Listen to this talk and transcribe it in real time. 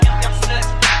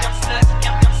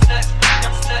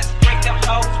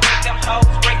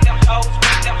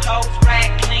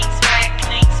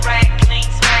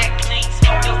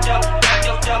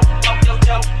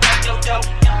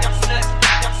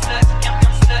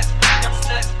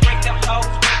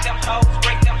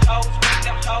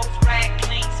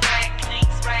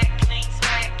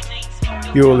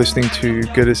You're listening to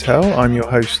Good as Hell. I'm your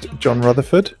host, John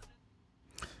Rutherford.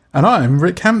 And I'm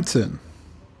Rick Hampton.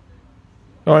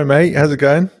 All right, mate. How's it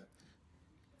going?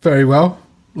 Very well.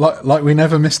 Like we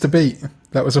never missed a beat.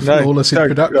 That was a flawless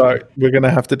introduction. Right, we're going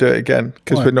to have to do it again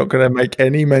because we're not going to make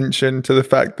any mention to the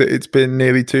fact that it's been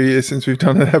nearly 2 years since we've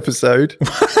done an episode.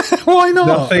 Why not?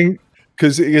 Nothing.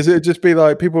 Because it'd just be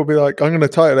like, people will be like, I'm going to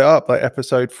title it up like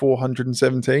episode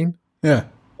 417. Yeah.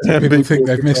 So people think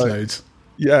they've missed loads.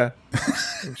 Yeah.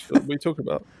 What are we talking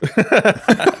about?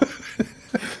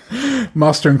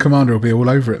 Master and Commander will be all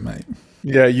over it, mate.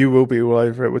 Yeah, you will be all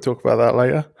over it. We'll talk about that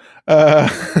later.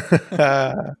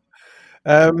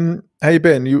 How you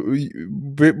been?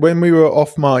 When we were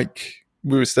off mic,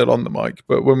 we were still on the mic,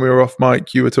 but when we were off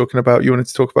mic, you were talking about, you wanted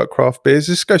to talk about craft beers.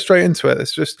 Let's go straight into it.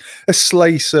 Let's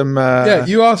slay some. Yeah,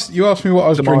 you asked me what I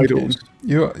was drinking.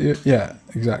 Idols. Yeah,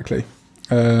 exactly.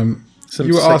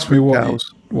 You asked me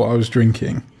what I was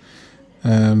drinking,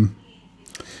 and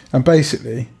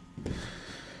basically,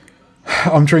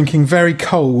 I'm drinking very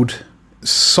cold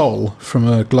Sol from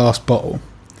a glass bottle.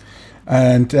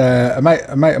 And a mate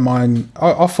of mine,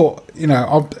 I thought, you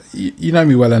know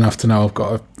me well enough to know I've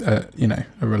got a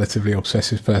relatively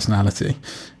obsessive personality,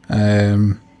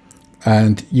 and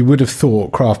you would have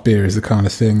thought craft beer is the kind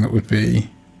of thing that would be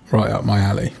right up my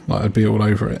alley. Like, I'd be all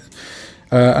over it.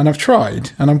 And I've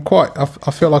tried, and I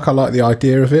feel like I like the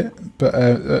idea of it. But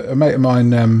a mate of mine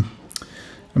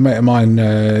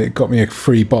got me a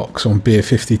free box on Beer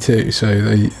 52. So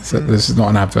this is not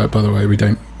an advert, by the way. We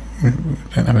don't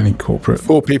have any corporate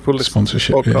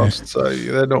sponsorship podcast, so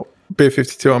they're not. Beer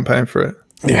 52, I'm paying for it.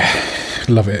 Yeah,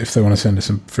 love it if they want to send us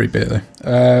some free beer though.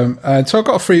 And so I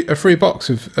got a free box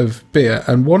of beer,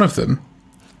 and one of them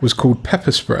was called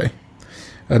Pepper Spray,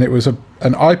 and it was an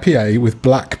IPA with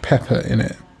black pepper in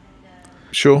it.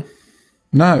 Sure?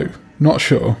 No, not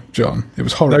sure, John. It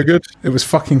was horrid. No good. It was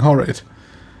fucking horrid.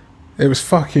 It was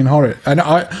fucking horrid, and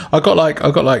I got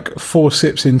like 4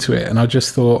 sips into it, and I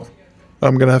just thought,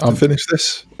 I'm going to have to finish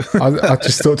this. I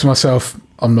just thought to myself,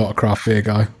 I'm not a craft beer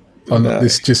guy.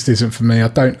 This just isn't for me. I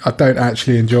don't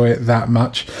actually enjoy it that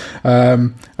much. I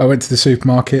went to the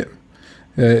supermarket,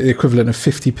 the equivalent of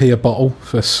 50p a bottle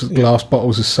for glass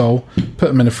bottles of Sol. Put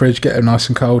them in the fridge, get them nice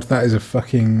and cold. That is a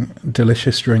fucking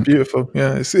delicious drink. Beautiful.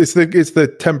 Yeah, it's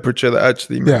the temperature that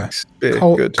actually makes beer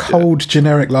good. Cold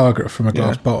generic lager from a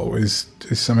glass bottle is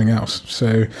something else.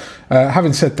 So,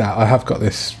 having said that, I have got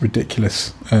this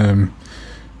ridiculous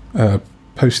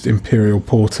post-imperial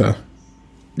porter.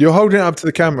 You're holding it up to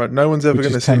the camera. No one's ever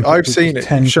going to see it. I've seen it.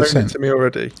 You've shown it to me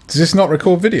already. Does this not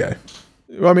record video?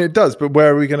 Well, I mean, it does, but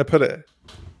where are we going to put it?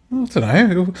 I don't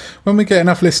know. When we get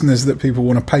enough listeners that people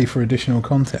want to pay for additional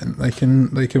content, they can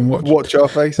watch our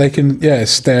face. They can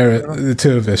stare at the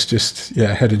two of us just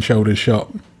head and shoulders shot,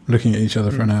 looking at each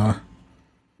other for an hour.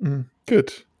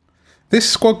 Good.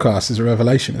 This Squadcast is a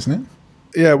revelation, isn't it?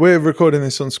 Yeah, we're recording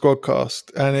this on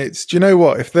Squadcast, and it's. Do you know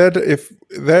what? If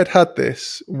they'd had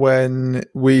this when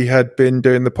we had been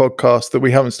doing the podcast that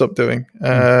we haven't stopped doing,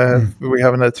 we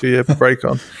haven't had a 2-year break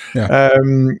on.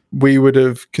 We would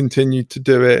have continued to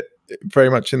do it very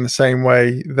much in the same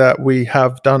way that we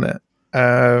have done it.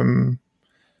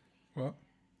 What?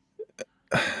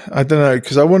 I don't know,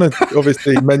 because I want to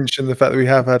obviously mention the fact that we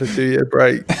have had a 2-year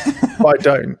break. But I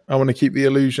don't. I want to keep the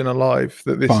illusion alive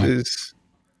that this is.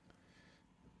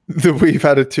 That we've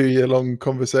had a 2-year-long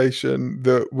conversation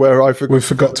where I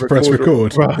forgot to press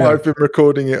record. I've been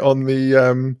recording it on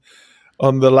the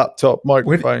laptop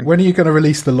microphone. When are you going to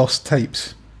release the lost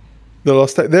tapes? The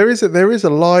lost tape. There is a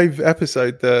live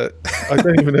episode that I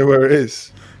don't even know where it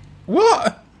is.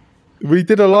 What? We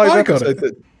did a live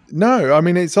episode. No, I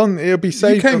mean it's on. It'll be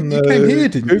saved on the came here,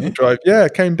 didn't Google you? Drive. Yeah,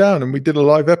 it came down and we did a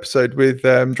live episode with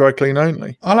Dry Clean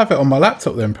Only. I'll have it on my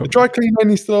laptop then. Probably. Dry Clean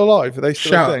Only still alive? Are they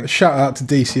still a thing? Shout out to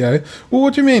DCO. Well,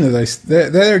 what do you mean? Are they?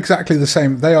 They're exactly the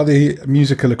same. They are the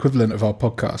musical equivalent of our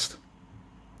podcast.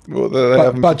 Well, they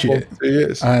haven't budget for 2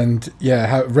 years. And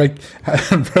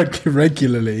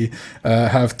regularly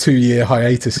have 2-year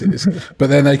hiatuses, but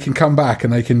then they can come back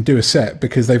and they can do a set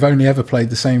because they've only ever played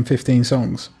the same 15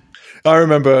 songs. I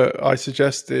remember I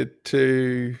suggested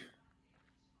to.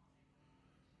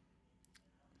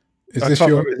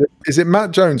 Is it Matt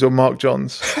Jones or Mark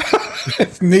Johns?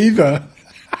 It's neither.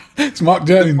 It's Mark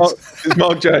Jones. It's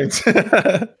Mark Jones.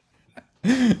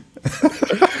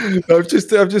 They're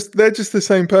just the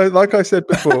same person. Like I said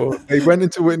before, they went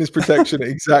into witness protection at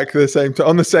exactly the same time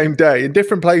on the same day in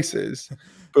different places.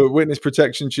 But witness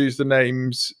protection choose the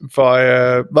names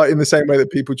via, like in the same way that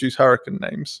people choose hurricane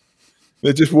names.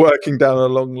 They're just working down a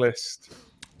long list.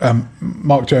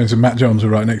 Mark Jones and Matt Johns are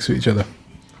right next to each other.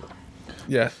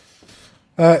 Yeah.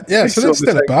 So they're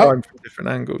still about. From different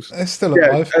angles. They're still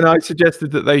alive. And I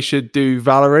suggested that they should do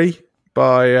Valerie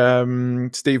by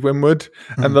Steve Winwood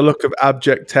and the look of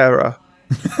abject terror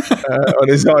on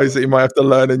his eyes that he might have to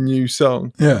learn a new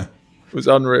song. Yeah. It was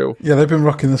unreal. Yeah, they've been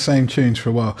rocking the same tunes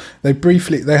for a while. They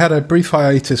had a brief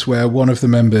hiatus where one of the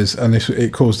members, and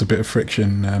it caused a bit of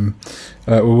friction,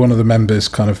 where one of the members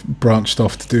kind of branched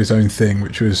off to do his own thing,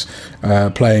 which was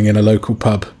playing in a local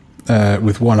pub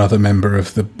with one other member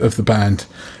of the band.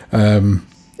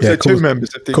 Two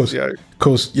members of DCO.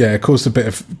 Caused a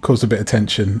bit of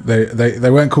tension. They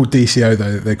weren't called DCO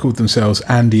though. They called themselves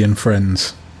Andy and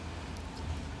Friends.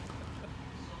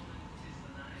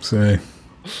 So.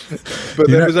 But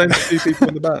there was only 2 people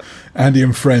in the band. Andy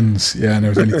and Friends, yeah, and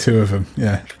there was only 2 of them.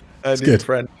 Yeah, Andy good. And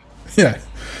Friend. Yeah,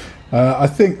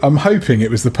 I'm hoping it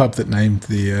was the pub that named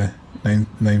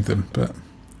them, but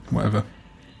whatever.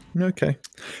 Okay,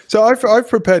 so I've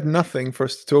prepared nothing for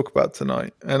us to talk about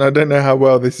tonight, and I don't know how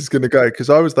well this is going to go because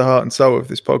I was the heart and soul of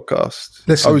this podcast.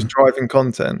 Listen, I was driving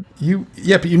content.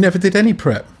 But you never did any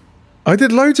prep. I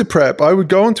did loads of prep. I would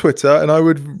go on Twitter and I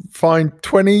would find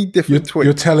 20 different tweets.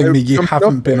 You're telling me you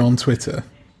haven't been on Twitter?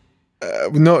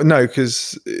 No,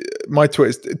 because my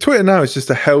Twitter now is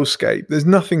just a hellscape. There's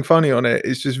nothing funny on it.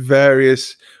 It's just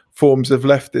various forms of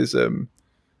leftism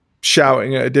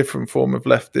shouting at a different form of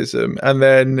leftism, and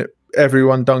then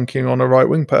everyone dunking on a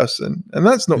right-wing person. And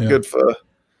that's not good for, I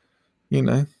mean,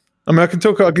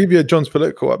 I'll give you a John's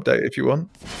political update if you want.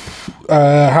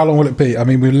 How long will it be? I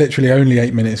mean, we're literally only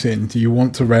 8 minutes in. Do you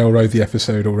want to railroad the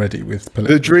episode already with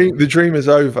political? The dream is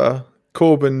over.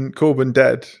 Corbyn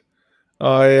dead.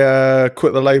 I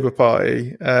quit the Labour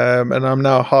Party, and I'm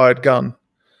now a hired gun.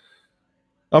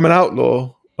 I'm an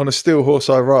outlaw. On a steel horse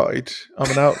I ride. I'm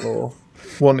an outlaw.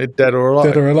 Wanted dead or alive.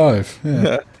 Dead or alive,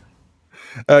 yeah.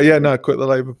 I quit the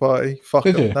Labour Party. Fuck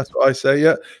them. That's what I say,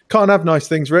 yeah. Can't have nice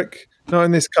things, Rick. Not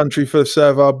in this country full of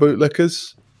servile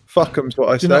bootlickers. Fuck them's what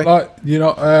I say. You're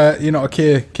not a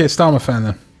Keir Starmer fan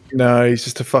then? No, he's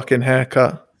just a fucking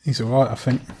haircut. He's all right, I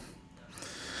think.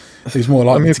 He's more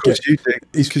likely of course you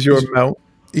think. Because you're a melt.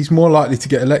 He's more likely to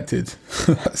get elected.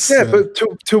 But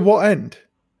to what end?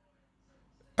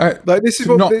 This is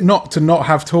not to not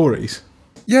have Tories.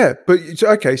 Yeah, but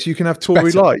okay, so you can have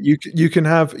Tory light. You can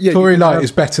have Tory light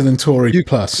is better than Tory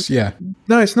plus. Yeah.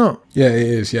 No, it's not. Yeah, it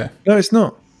is. Yeah. No, it's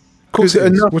not. Of course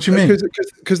it is. What do you mean?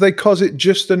 Because they closet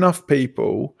just enough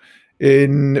people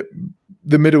in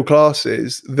the middle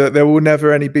classes that there will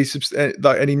never be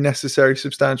any necessary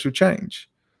substantial change.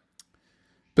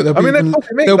 But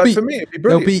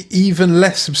there'll be even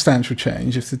less substantial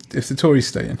change if the Tories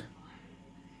stay in.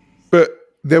 But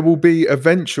there will be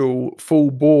eventual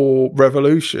full-bore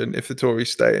revolution if the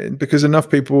Tories stay in, because enough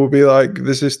people will be like,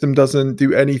 the system doesn't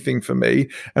do anything for me,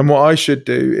 and what I should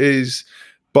do is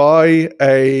buy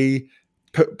a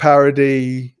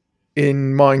parody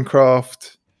in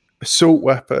Minecraft assault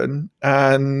weapon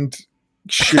and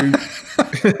shoot.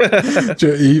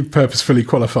 Are you purposefully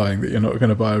qualifying that you're not going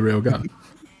to buy a real gun?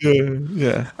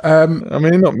 Yeah. I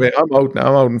mean, not me. I'm old now.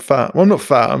 I'm old and fat. Well, I'm not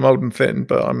fat. I'm old and thin,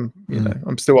 but I'm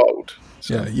still old.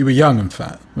 So. Yeah, you were young and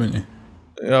fat, weren't you?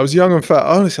 Yeah, I was young and fat.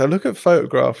 Honestly, I look at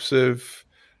photographs of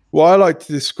what I like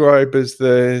to describe as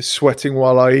the sweating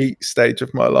while I eat stage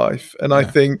of my life. And I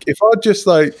think if I'd just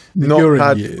not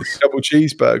had double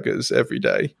cheeseburgers every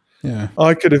day,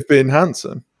 I could have been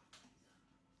handsome.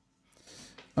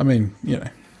 I mean, No,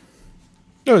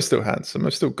 I'm still handsome.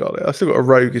 I've still got it. I've still got a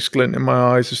roguish glint in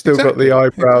my eyes. I've still got the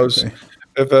eyebrows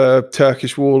of a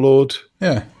Turkish warlord.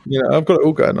 Yeah. I've got it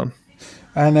all going on.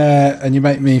 And you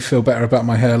make me feel better about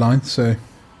my hairline, so,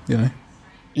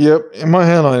 Yep, my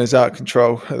hairline is out of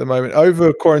control at the moment.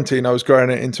 Over quarantine, I was growing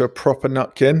it into a proper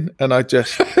nutkin, and I had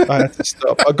to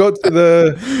stop. I got to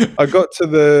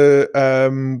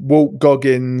the Walt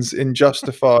Goggins in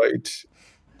Justified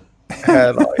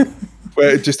hairline,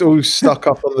 where it just all stuck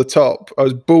up on the top. I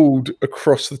was bald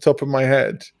across the top of my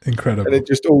head. Incredible. And it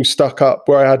just all stuck up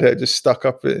where I had it, just stuck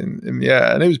up in the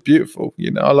air. And it was beautiful.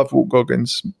 I love Walt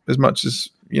Goggins as much as,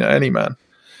 any man.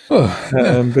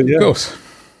 Of course.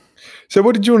 So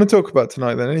what did you want to talk about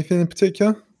tonight then? Anything in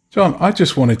particular? John, I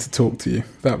just wanted to talk to you.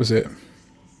 That was it.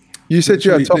 You said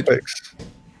you had topics.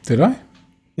 Did I?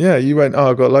 Yeah, you went,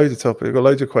 I've got loads of topics, I've got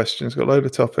loads of questions, got loads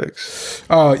of topics.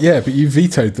 Oh, yeah, but you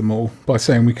vetoed them all by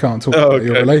saying we can't talk about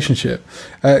your relationship.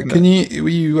 Will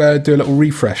you do a little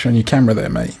refresh on your camera there,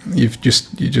 mate? You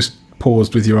just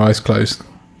paused with your eyes closed.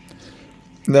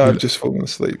 No, I've just fallen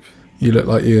asleep. You look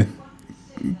like you're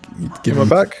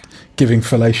giving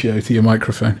fellatio to your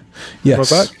microphone.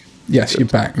 Yes. Am I back? Yes, Good. You're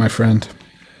back, my friend.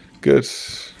 Good.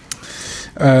 So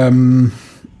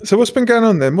what's been going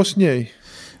on then? What's new?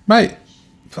 Mate,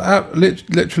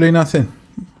 Literally nothing.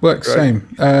 Works same.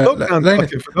 Lockdown's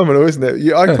fucking phenomenal, isn't it?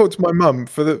 Yeah, I talk to my mum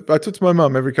I talk to my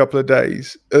mum every couple of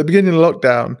days. At the beginning of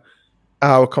lockdown,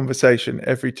 our conversation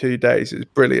every 2 days is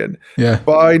brilliant. Yeah.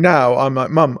 By now, I'm like,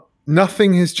 Mum,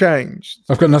 nothing has changed.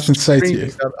 I've got nothing to say to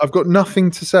you. I've got nothing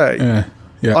to say. Yeah.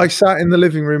 Yeah. I sat in the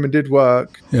living room and did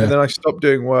work, and then I stopped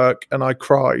doing work and I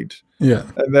cried. Yeah.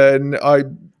 And then I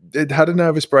had a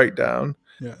nervous breakdown,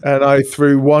 and I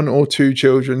threw 1 or 2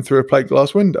 children through a plate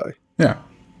glass window. Yeah.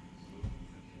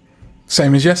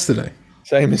 Same as yesterday.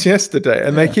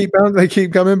 And they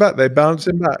keep coming back. They're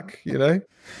bouncing back, you know.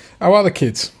 How are the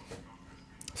kids?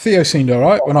 Theo seemed all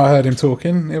right when I heard him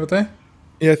talking the other day.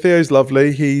 Yeah, Theo's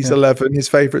lovely. He's 11. His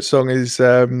favourite song is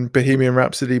Bohemian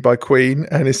Rhapsody by Queen,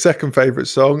 and his second favourite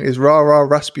song is Ra Ra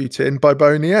Rasputin by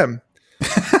Boney M.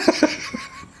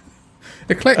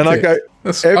 Eclectic. And I go,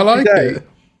 it.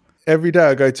 Every day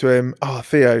I go to him,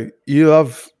 Theo, you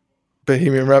love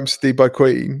Bohemian Rhapsody by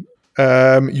Queen.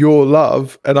 Your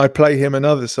love, and I play him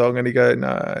another song, and he goes,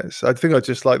 no, I think I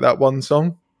just like that one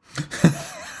song.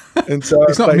 And so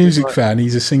he's not a music fan;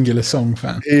 he's a singular song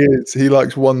fan. He is. He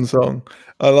likes one song.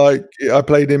 I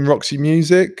played him Roxy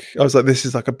Music. I was like, this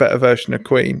is like a better version of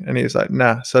Queen, and he was like,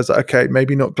 nah. So I was like, okay,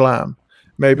 maybe not glam.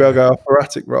 Maybe I'll go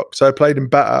operatic rock. So I played him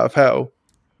Bat Out of Hell.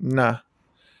 Nah,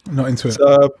 not into it.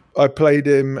 So I played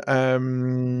him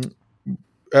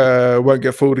Won't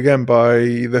Get Fooled Again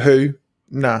by The Who.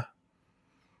 Nah.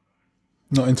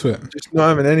 Not into it. Just not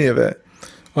having any of it.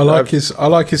 I like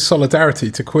his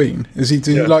solidarity to Queen.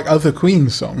 Do you like other Queen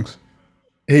songs?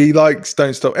 He likes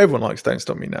Don't Stop. Everyone likes Don't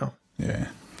Stop Me Now. Yeah,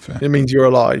 fair. It means you're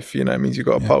alive. You know, it means you've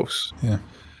got a pulse. Yeah.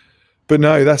 But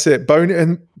no, that's it. Bone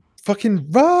and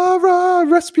fucking Ra Ra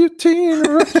Rasputin,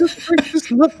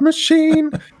 this love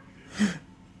machine.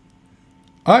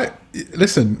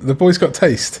 Listen. The boy's got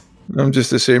taste. I'm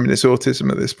just assuming it's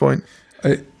autism at this point.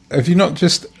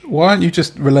 Why aren't you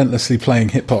just relentlessly playing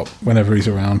hip hop whenever he's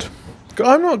around?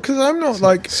 I'm not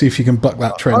like. See if you can buck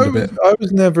that trend a bit. I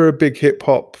was never a big hip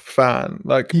hop fan.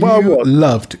 Like, I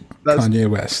loved Kanye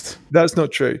West. That's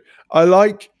not true. I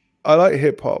like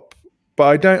hip hop,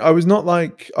 but I wasn't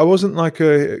like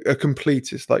a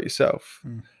completist like yourself.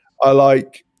 I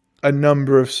like a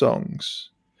number of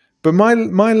songs, but my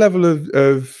level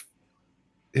of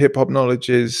hip hop knowledge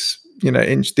is,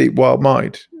 inch deep, mile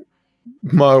wide.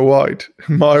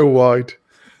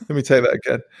 Let me take that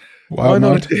again. My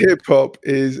knowledge of hip hop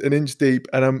is an inch deep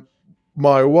and a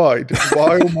mile wide.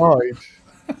 Mile wide.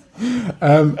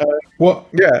 What?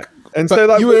 Yeah. And so,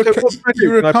 like, you're a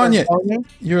Kanye fan.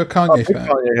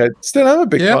 Kanye head. Still, I'm a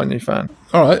big Kanye fan.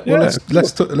 All right. Well,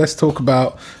 let's talk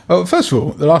about. Oh, first of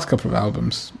all, the last couple of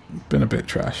albums been a bit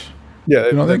trash. Yeah,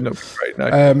 they're not great.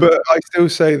 No, but I still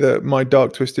say that My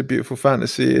Dark Twisted Beautiful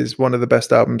Fantasy is one of the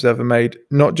best albums ever made.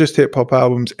 Not just hip hop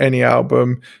albums. Any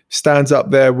album stands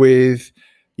up there with,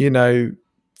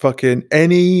 fucking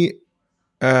any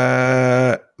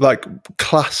like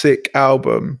classic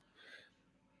album.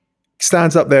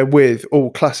 Stands up there with all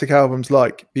classic albums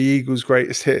like the Eagles'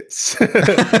 greatest hits, the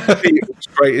Beatles'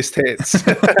 greatest hits.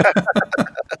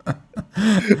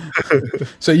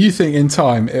 So you think in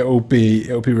time it'll be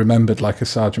remembered like a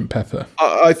Sgt. Pepper?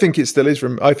 I think it still is.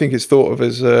 I think it's thought of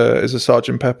as a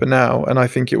Sgt. Pepper now, and I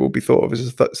think it will be thought of as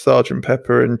a Sgt.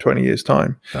 Pepper in 20 years'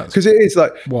 time. Because it is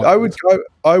like I would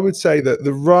say that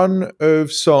the run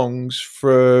of songs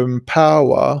from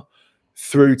Power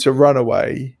through to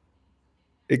Runaway.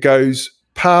 It goes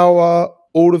Power,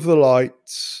 All of the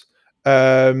Lights,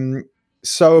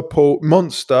 So Appalled,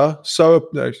 Monster, So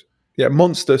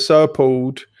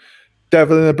Appalled,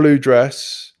 Devil in a Blue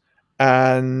Dress,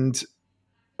 and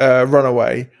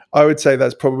Runaway. I would say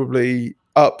that's probably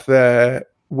up there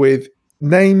with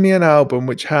name me an album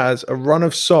which has a run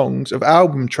of songs, of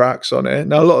album tracks on it.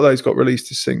 Now, a lot of those got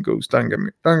released as singles. Don't get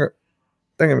me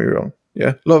wrong.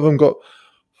 Yeah, a lot of them got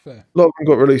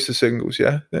released as singles,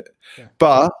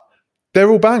 but they're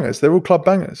all bangers. They're all club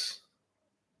bangers.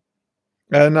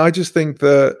 And I just think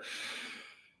that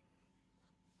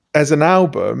as an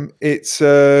album, it's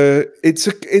a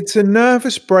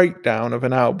nervous breakdown of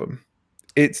an album.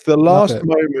 It's the last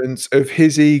moments of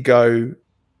his ego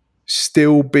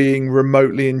still being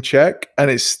remotely in check, and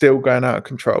it's still going out of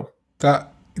control.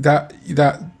 That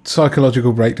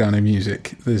psychological breakdown in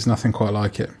music, there's nothing quite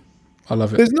like it. I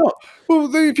love it. There's not. Well,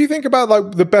 if you think about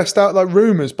like the best out, like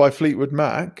Rumours by Fleetwood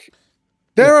Mac,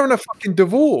 they're having a fucking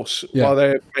divorce while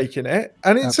they're making it,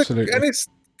 and it's it's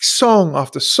song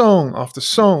after song after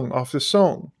song after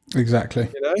song. Exactly.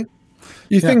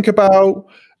 You think about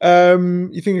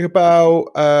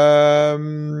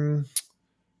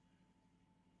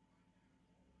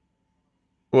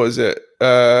what is it?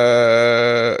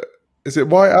 Is it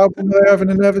White Album they're having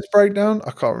a nervous breakdown?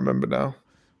 I can't remember now.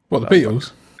 What, the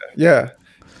Beatles? Yeah.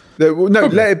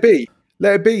 Let It Be.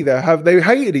 Let It Be. They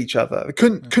hated each other. They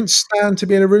couldn't stand to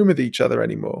be in a room with each other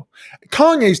anymore.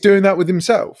 Kanye's doing that with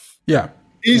himself. Yeah.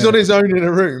 He's on his own in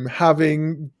a room,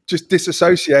 just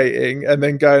disassociating, and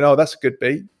then going, "Oh, that's a good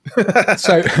beat."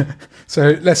 so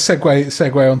let's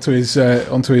segue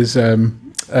onto his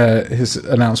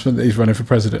announcement that he's running for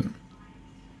president.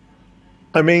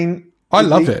 I mean, I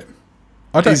love it.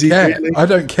 I don't care. Really? I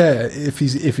don't care if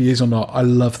he is or not. I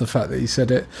love the fact that he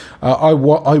said it. I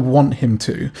want him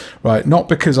to, right? Not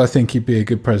because I think he'd be a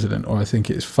good president or I think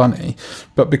it's funny,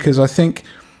 but because I think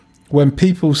when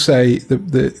people say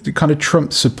the kind of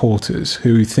Trump supporters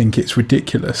who think it's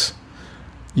ridiculous,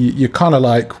 you're kind of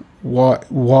like,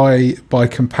 why by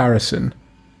comparison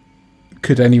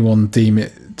could anyone deem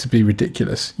it to be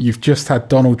ridiculous? You've just had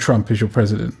Donald Trump as your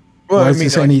president. Why is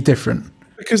this any different?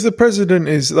 Because the president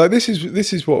is like, this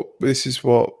is what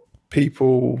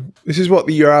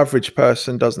your average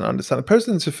person doesn't understand. The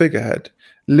president's a figurehead,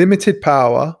 limited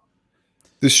power.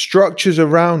 The structures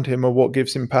around him are what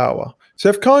gives him power.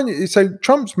 So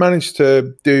Trump's managed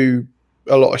to do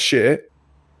a lot of shit,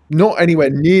 not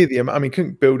anywhere near the amount. I mean,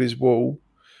 couldn't build his wall,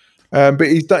 but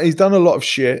he's done a lot of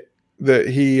shit that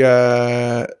he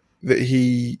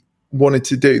wanted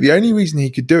to do. The only reason he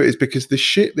could do it is because the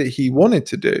shit that he wanted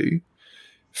to do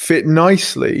fit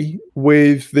nicely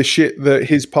with the shit that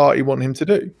his party want him to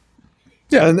do.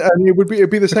 Yeah, and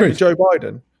it'd be the same with Joe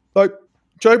Biden. Like,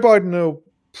 Joe Biden will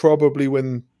probably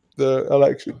win the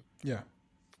election. Yeah.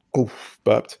 Oh,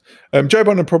 burped. Joe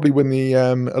Biden will probably win the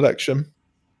election.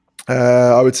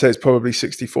 I would say it's probably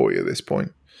 60-40 at this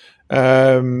point.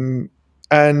 And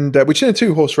which in a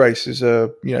 2-horse race is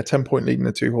 10-point lead in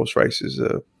a 2-horse race is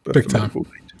a big time. Lead.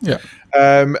 Yeah.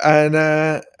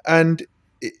 And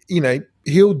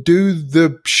he'll do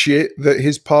the shit that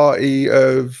his party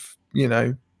of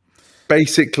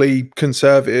basically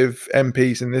conservative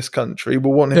MPs in this country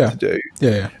will want him to do.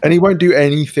 Yeah. And he won't do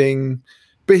anything.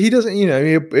 But he doesn't,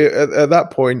 at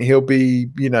that point, he'll be,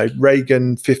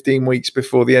 Reagan 15 weeks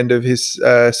before the end of his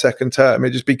second term.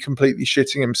 He'll just be completely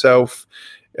shitting himself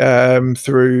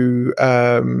through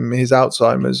his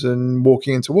Alzheimer's and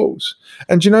walking into walls.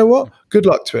 And you know what? Good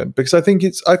luck to him, because I think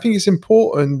it's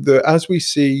important that as we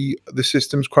see the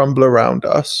systems crumble around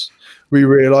us, we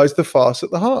realise the farce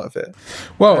at the heart of it.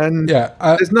 Well, and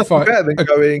there's nothing better than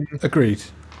going. Agreed.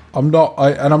 I'm not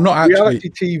actually reality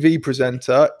TV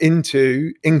presenter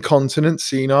into incontinent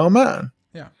senile man.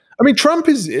 Yeah, I mean, Trump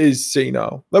is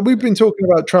senile. Like, we've been talking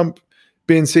about Trump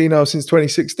being senile since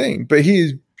 2016, but he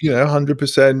is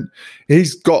 100%.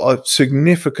 He's got a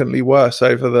significantly worse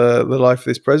over the life of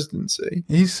this presidency.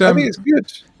 I think it's good,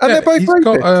 and they're both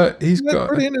great. He's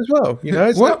brilliant as well.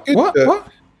 It's what?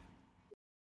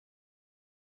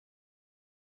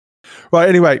 Right.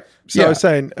 Anyway, so I was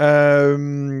saying.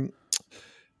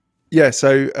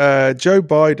 So Joe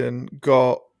Biden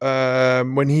got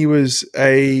when he was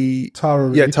Tara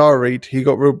Reid, he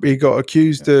got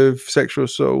accused of sexual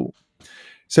assault.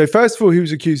 So first of all, he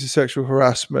was accused of sexual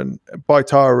harassment by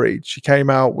Tara Reid. She came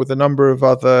out with a number of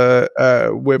other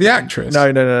women. The actress?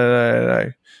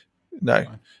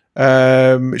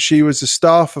 No. She was a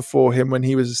staffer for him when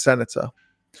he was a senator.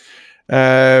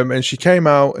 And she came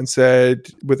out and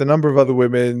said, with a number of other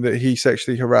women, that he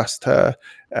sexually harassed her.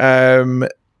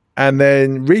 And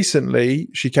then recently,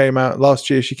 last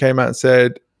year, she came out and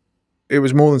said it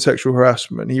was more than sexual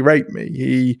harassment. He raped me.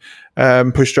 He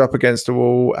pushed her up against a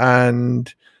wall.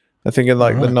 And I think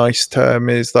the nice term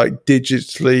is like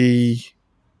digitally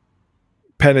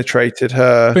penetrated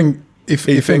her. He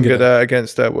fingered her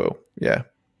against her will. Yeah.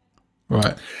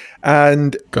 Right.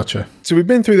 And gotcha. So we've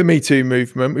been through the Me Too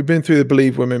movement. We've been through the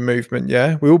Believe Women movement.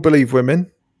 Yeah. We all believe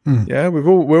women. Yeah. We're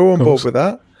all on board with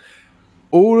that.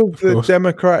 All of the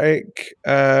Democratic,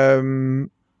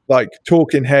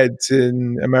 talking heads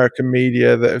in American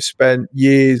media that have spent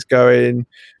years going,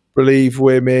 believe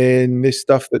women, this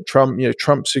stuff that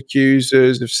Trump's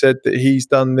accusers have said that he's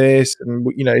done this, and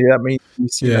that means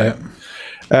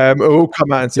all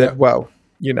come out and said, well,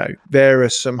 there are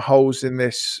some holes in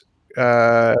this.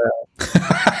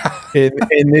 In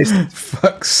this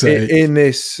fuck's sake. in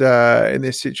this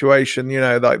situation,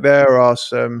 there are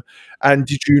some. And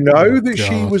did you know that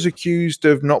she was accused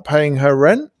of not paying her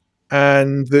rent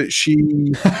and that she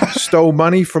stole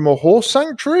money from a horse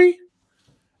sanctuary?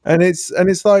 And it's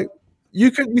like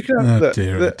you can have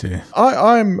dear.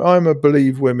 I'm a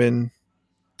believe women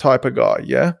type of guy.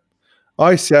 Yeah,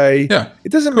 I say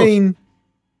it doesn't mean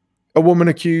a woman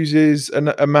accuses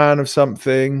a man of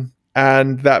something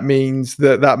and that means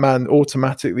that man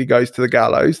automatically goes to the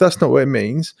gallows. That's not what it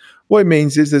means. What it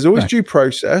means is there's always due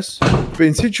process, but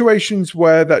in situations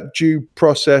where that due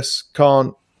process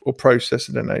can't, or process,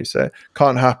 I don't know how you say it,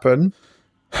 can't happen,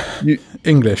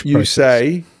 you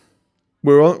say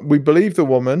we believe the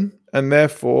woman, and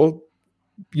therefore,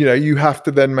 you have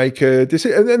to then make a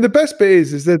decision. And the best bit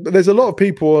is that there's a lot of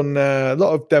people on a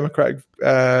lot of Democratic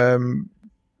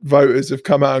voters have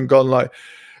come out and gone like,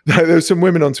 there's some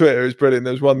women on Twitter, it's brilliant.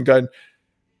 There's one going,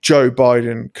 Joe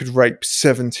Biden could rape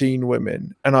 17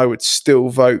 women and I would still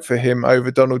vote for him over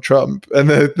Donald Trump. And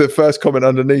the first comment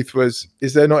underneath was,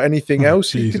 is there not anything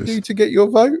else you could do to get your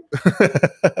vote?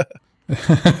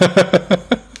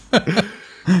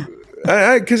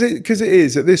 Because it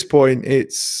is, at this point,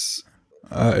 it's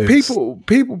people.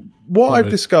 What I've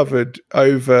discovered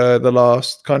over the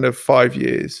last kind of 5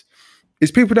 years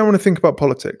is people don't want to think about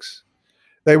politics.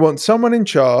 They want someone in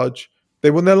charge.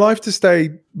 They want their life to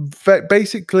stay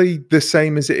basically the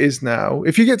same as it is now.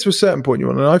 If you get to a certain point, you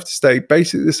want your life to stay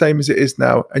basically the same as it is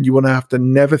now, and you want to have to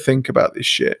never think about this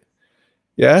shit.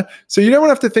 Yeah? So you don't want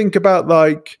to have to think about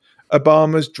like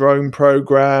Obama's drone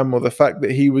program or the fact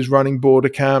that he was running border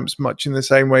camps much in the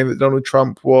same way that Donald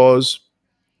Trump was,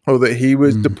 or that he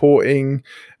was deporting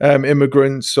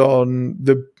immigrants on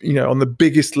the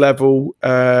biggest level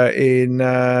in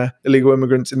illegal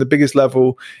immigrants in the biggest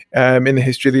level in the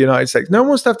history of the United States. No one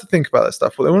wants to have to think about that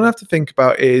stuff. What they want to have to think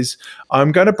about is,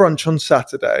 I'm going to brunch on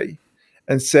Saturday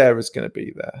and Sarah's going to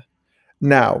be there.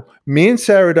 Now, me and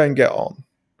Sarah don't get on.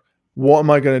 What am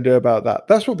I going to do about that?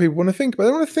 That's what people want to think about.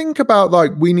 They want to think about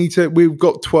like, we've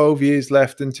got 12 years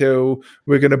left until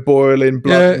we're going to boil in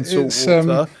blood and salt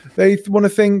water. They want to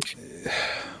think,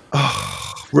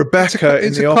 Rebecca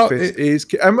in the office is...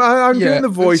 I'm doing the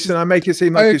voice and I make it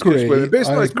seem like it's just women, but it's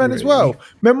not, it's men as well.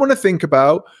 Men want to think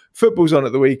about football's on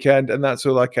at the weekend and that's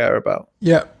all I care about.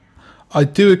 Yeah, I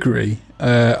do agree.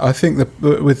 I think that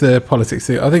with the politics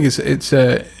thing, I think it's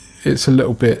a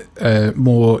little bit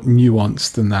more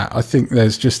nuanced than that. I think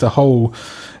there's just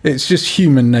it's just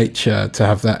human nature to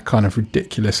have that kind of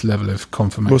ridiculous level of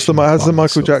confirmation. How's the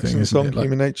Michael Jackson song,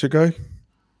 Human Nature, go?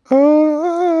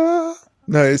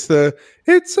 No, it's a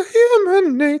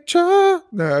human nature.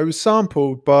 No, it was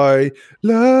sampled by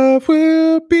Love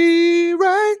Will Be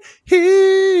Right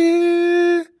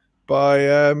Here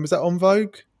by, was that En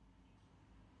Vogue?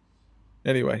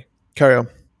 Anyway, carry on.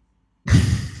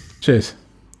 Cheers.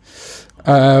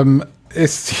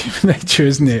 It's human nature,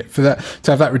 isn't it, for that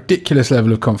to have that ridiculous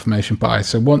level of confirmation bias.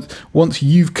 So once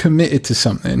you've committed to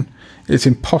something, it's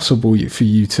impossible for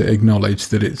you to acknowledge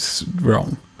that it's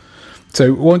wrong.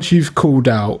 So once you've called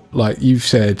out, like you've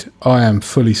said, I am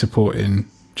fully supporting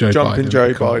Joe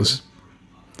Biden.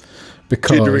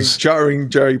 Because juttering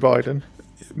Joe Biden.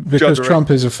 Because Trump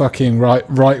is a fucking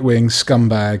right-wing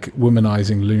scumbag,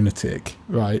 womanizing lunatic,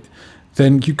 right?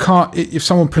 Then you can't, if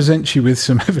someone presents you with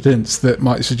some evidence that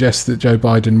might suggest that Joe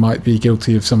Biden might be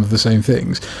guilty of some of the same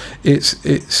things,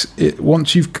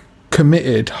 once you've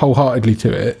committed wholeheartedly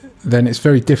to it, then it's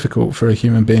very difficult for a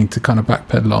human being to kind of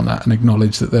backpedal on that and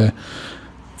acknowledge that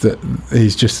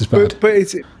he's just as bad. But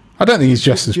I don't think he's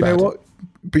just as bad. You know what?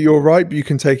 But you're right, but you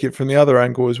can take it from the other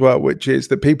angle as well, which is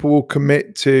that people will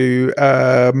commit to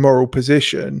a moral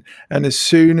position, and as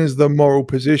soon as the moral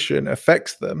position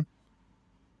affects them,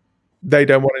 they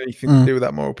don't want anything to do with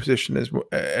that moral position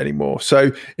anymore.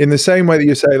 So in the same way that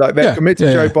you say, like, they're committed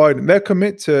to Joe Biden, they're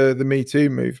committed to the Me Too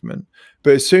movement.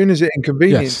 But as soon as it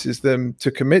inconveniences them to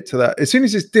commit to that, as soon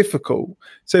as it's difficult,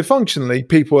 so functionally,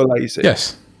 people are lazy.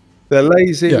 Yes. They're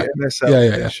lazy and they're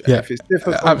selfish. And if it's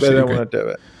difficult, they don't want to do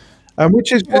it.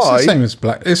 Which is why it's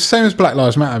the same as Black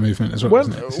Lives Matter movement as well.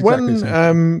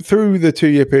 When through the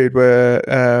 2-year period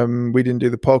where we didn't do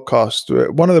the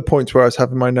podcast, one of the points where I was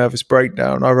having my nervous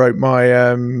breakdown, I wrote my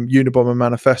Unabomber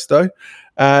manifesto,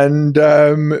 and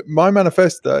my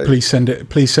manifesto. Please send it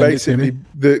to me.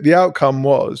 The outcome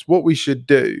was, what we should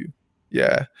do,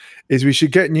 is we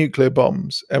should get nuclear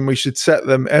bombs and we should set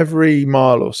them every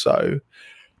mile or so,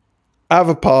 have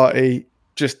a party,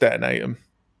 just detonate them,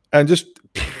 and just.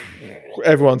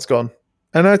 Everyone's gone,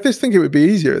 and I just think it would be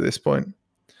easier at this point.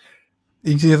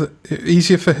 Easier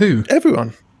for who?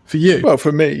 Everyone. For you? Well,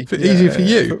 for me. Easier for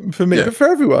you? For me, but for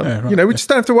everyone. Yeah, right, we just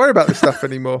don't have to worry about this stuff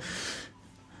anymore.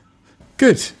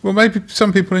 Good. Well, maybe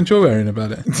some people enjoy worrying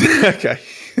about it. Okay.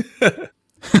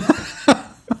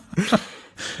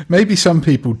 Maybe some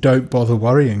people don't bother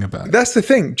worrying about it. That's the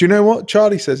thing. Do you know what?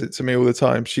 Charlie says it to me all the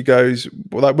time. She goes,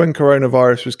 like, when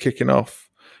coronavirus was kicking off,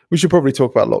 we should probably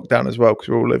talk about lockdown as well because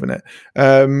we're all living it.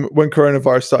 When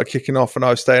coronavirus started kicking off, and I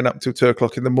was staying up till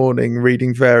 2:00 in the morning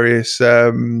reading various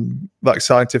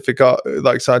scientific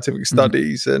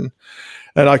studies, and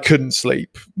I couldn't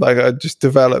sleep. Like I just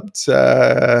developed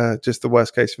just the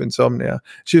worst case of insomnia.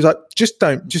 She was like, just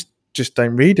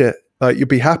don't read it. Like you'll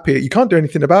be happy. You can't do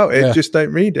anything about it. Just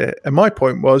don't read it. And my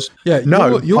point was, I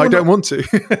don't want to.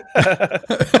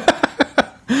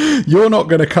 You're not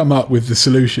going to come up with the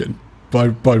solution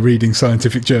by reading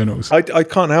scientific journals. I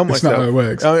can't help myself. That's not how it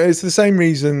works. It's the same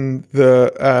reason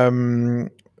that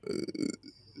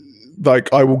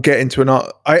I will get into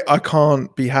I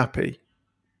can't be happy.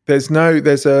 There's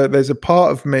a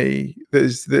part of me that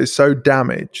is so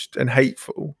damaged and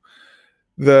hateful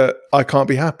that I can't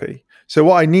be happy. So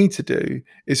what I need to do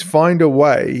is find a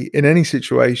way in any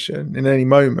situation, in any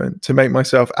moment, to make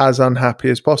myself as unhappy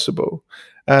as possible.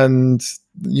 And,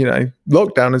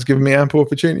 lockdown has given me ample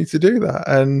opportunity to do that.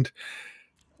 And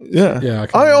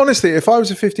I honestly, if I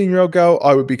was a 15-year-old girl,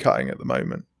 I would be cutting at the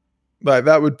moment. Like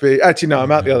that would be, actually, no,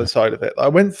 I'm out the other side of it. I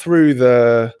went through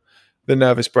the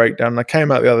nervous breakdown and I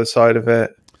came out the other side of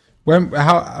it.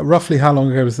 Roughly how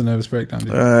long ago was the nervous breakdown?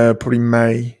 Probably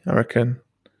May, I reckon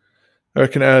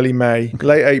early May,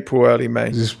 late April, early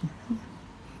May. Was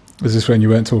this when you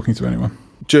weren't talking to anyone?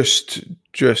 No,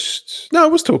 I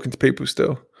was talking to people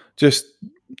still. Just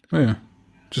not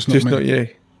you.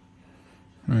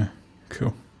 Yeah,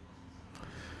 cool.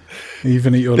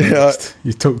 Even at your list,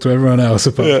 you talk to everyone else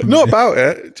about not about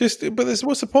it. But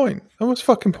what's the point? What's the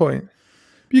fucking point?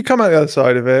 You come out the other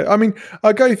side of it. I mean,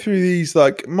 I go through these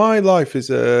like my life is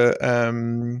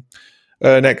an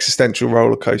existential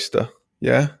roller coaster.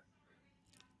 Yeah.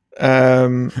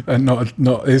 And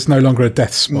not it's no longer a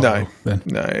death spiral.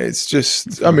 No, it's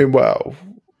just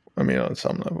on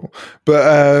some level, but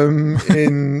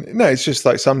it's just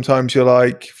like sometimes you're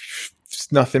like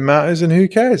nothing matters and who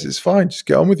cares, it's fine, just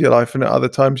get on with your life. And at other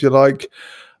times you're like,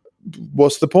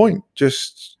 what's the point,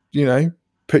 just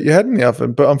put your head in the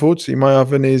oven. But unfortunately my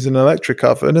oven is an electric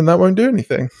oven and that won't do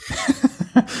anything.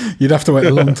 You'd have to wait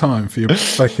a long time for your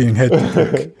fucking head to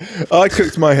cook. I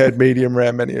cooked my head medium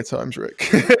rare many a times, Rick.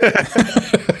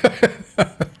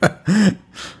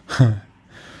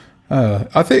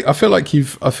 I feel like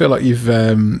you've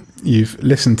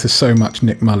listened to so much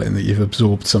Nick Mullen that you've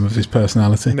absorbed some of his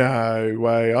personality. No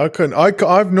way. I couldn't.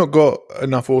 I've not got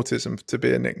enough autism to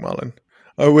be a Nick Mullen.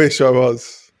 I wish I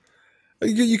was.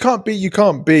 You can't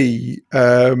be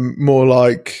more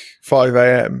like 5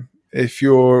 a.m. which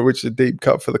is a deep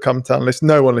cut for the Come Town list.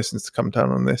 No one listens to Come Town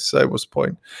on this, so what's the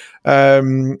point?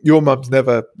 Your mum's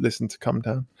never listened to Come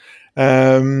Town.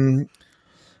 And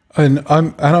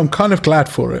I'm kind of glad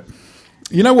for it.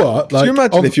 You know what? Like, can you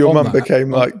imagine if your mum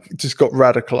became just got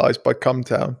radicalized by Come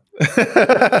Town?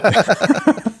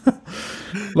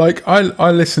 Like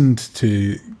I listened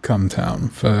to Come Town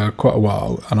for quite a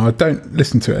while and I don't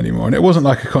listen to it anymore. And it wasn't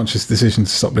like a conscious decision to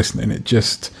stop listening.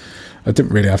 I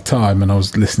didn't really have time and I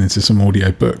was listening to some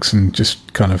audio books and just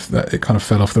it kind of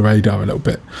fell off the radar a little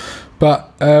bit.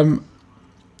 But I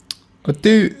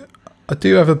do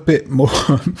have a bit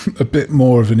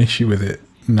more of an issue with it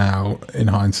now in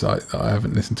hindsight that I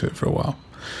haven't listened to it for a while.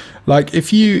 Like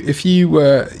if you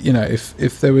were,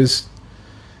 if there was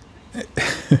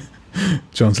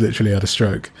John's literally had a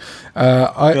stroke.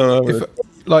 I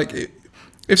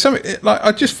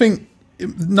just think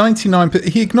 99%,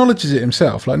 he acknowledges it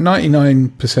himself, like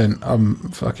 99%, I'm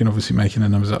fucking obviously making the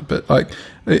numbers up, but like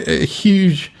a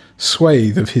huge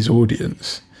swathe of his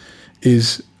audience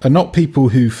are not people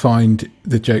who find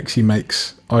the jokes he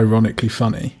makes ironically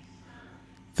funny.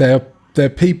 They're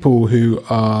people who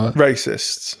are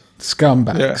racists,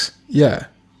 scumbags. Yeah.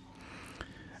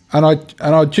 And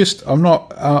I'm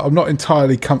not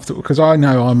entirely comfortable because I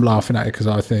know I'm laughing at it because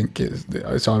I think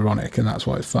it's ironic and that's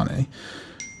why it's funny.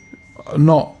 I'm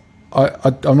not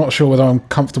sure whether I'm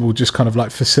comfortable just kind of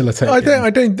like facilitating. I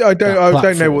don't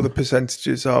know what the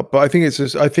percentages are, but I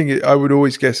think I would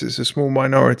always guess it's a small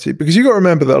minority because you got to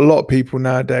remember that a lot of people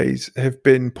nowadays have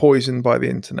been poisoned by the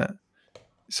internet.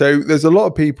 So there's a lot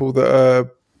of people that are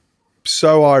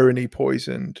so irony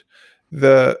poisoned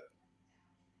that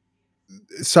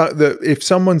if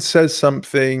someone says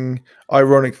something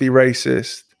ironically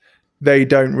racist, they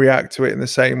don't react to it in the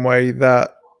same way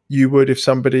that you would if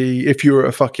you were at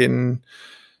a fucking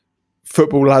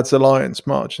Football Lads Alliance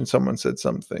march and someone said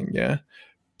something, yeah.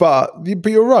 But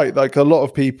you're right, like a lot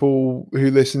of people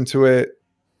who listen to it,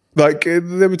 like they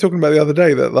were talking about the other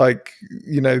day that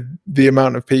the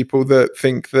amount of people that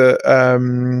think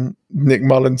that Nick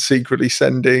Mullen's secretly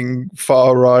sending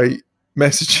far right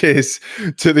messages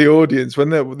to the audience when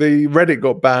the Reddit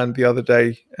got banned the other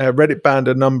day. Reddit banned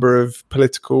a number of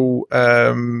political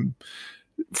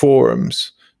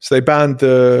forums. So they banned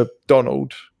the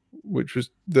Donald, which was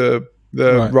the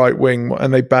right wing,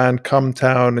 and they banned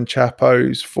Cumtown and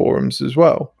Chapo's forums as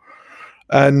well.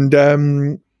 And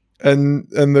the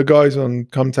guys on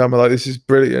Cumtown were like, "This is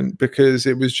brilliant," because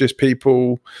it was just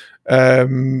people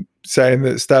saying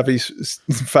that Stavy's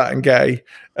fat and gay.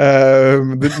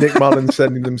 Nick Mullen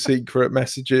sending them secret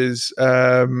messages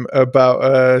about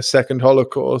a second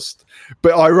Holocaust.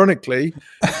 But ironically,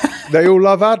 they all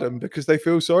love Adam because they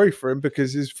feel sorry for him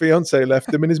because his fiance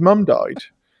left him and his mum died.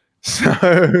 So,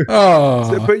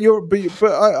 but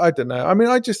I don't know. I mean,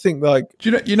 I just think like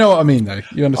you know what I mean though.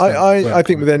 You understand? I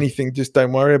think with anything, just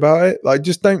don't worry about it. Like,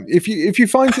 just don't. If you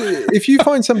find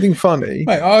something funny,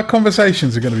 mate, our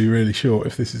conversations are going to be really short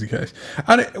if this is the case.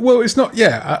 And it's not.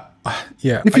 Yeah,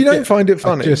 yeah. If you don't find it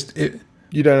funny,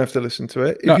 you don't have to listen to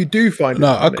it. If you do find it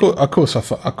funny, of course I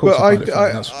find it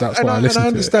funny. That's why I listen to it. I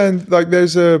understand. Like,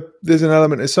 there's an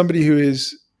element as somebody who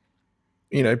is,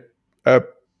 a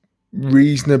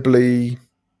reasonably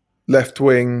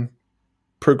left-wing,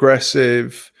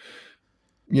 progressive,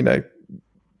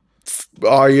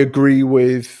 I agree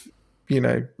with,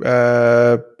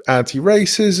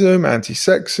 anti-racism,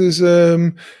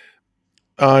 anti-sexism.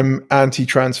 I'm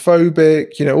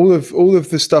anti-transphobic. All of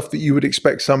the stuff that you would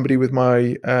expect somebody with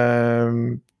my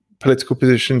political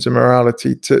positions and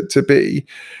morality to be,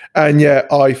 and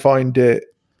yet I find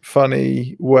it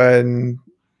funny when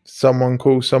someone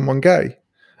calls someone gay.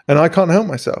 And I can't help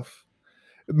myself.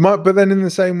 But then in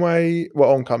the same way,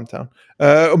 on Cumtown,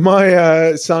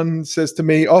 my son says to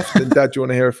me often, "Dad, do you want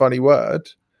to hear a funny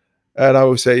word?" And I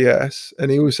will say yes. And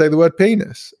he will say the word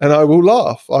penis. And I will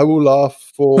laugh. I will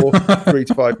laugh for 3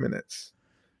 to 5 minutes.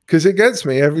 Because it gets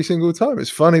me every single time. It's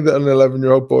funny that an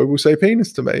 11-year-old boy will say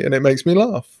penis to me, and it makes me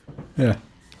laugh. Yeah.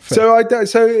 Fair. I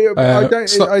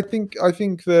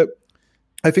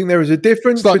think there is a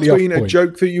difference between a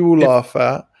joke that you will laugh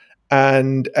at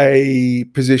and a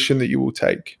position that you will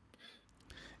take.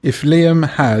 If Liam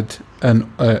had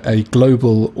a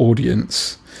global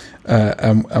audience,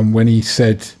 and when he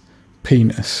said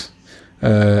penis,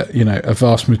 a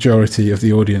vast majority of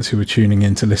the audience who were tuning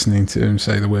in to listening to him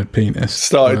say the word penis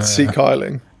started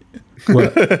seek-heiling.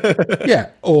 Yeah,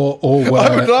 or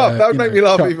I would laugh. That would make me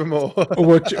laugh even more.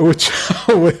 or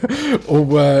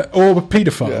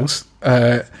paedophiles.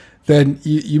 Yeah. Then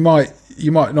you might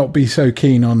not be so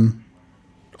keen on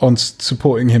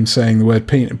supporting him saying the word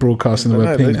penis, broadcasting the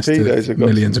word penis to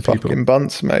millions of people. Fucking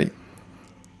bunts, mate.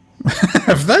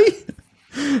 Have they?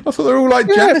 I thought they're all like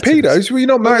janitors. Pedos. Well, you're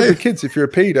not married with kids if you're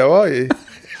a pedo, are you?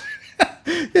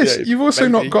 Yes, you've also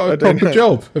not got a proper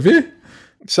job, have you?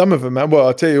 Some of them, man. Well,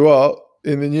 I'll tell you what,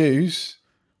 in the news,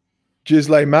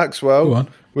 Ghislaine Maxwell,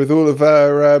 with all of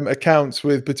her accounts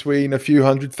with between a few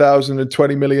 $100,000 and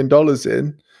 $20 million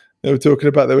in, they were talking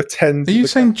about there were tens. Are you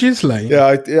saying Ghislaine? Yeah,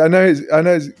 I know it's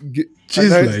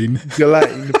Ghislaine,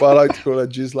 Ghislaine, but I like to call her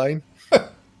Ghislaine.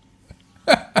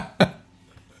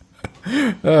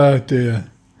 Oh dear.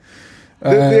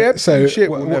 The shit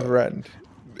will never end.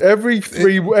 Every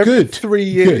 3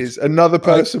 years, another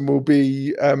person will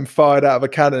be fired out of a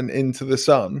cannon into the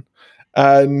sun.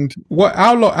 And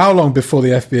how long before the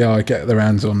FBI get their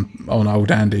hands on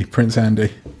old Andy, Prince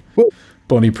Andy,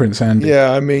 Bonnie Prince Andy?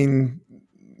 Yeah, I mean,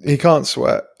 he can't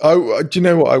sweat. Do you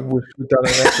know what? I wish we'd done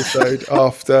an episode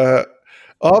after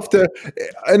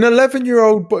an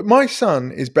 11-year-old. But my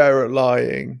son is better at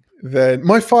lying than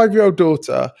my 5-year-old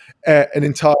daughter ate an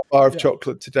entire bar of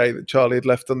chocolate today that Charlie had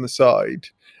left on the side.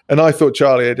 And I thought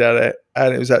Charlie had had it,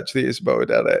 and it was actually Isabel had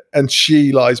had it. And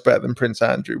she lies better than Prince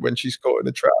Andrew when she's caught in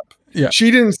a trap. Yeah. She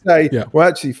didn't say, well,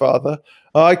 actually, Father,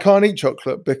 I can't eat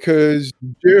chocolate because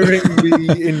during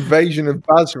the invasion of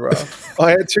Basra,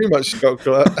 I had too much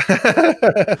chocolate.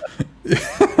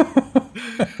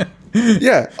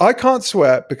 Yeah, I can't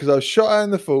sweat because I was shot out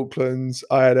in the Falklands.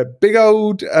 I had a big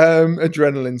old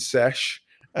adrenaline sesh,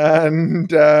 and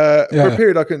for a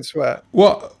period I couldn't sweat.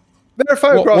 What? There are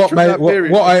photographs from that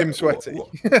period of him sweaty.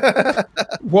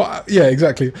 Yeah,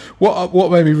 exactly. What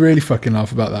made me really fucking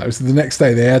laugh about that was the next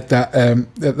day they had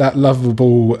that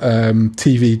lovable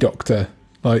TV doctor,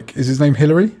 like, is his name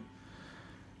Hillary?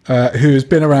 Who has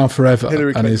been around forever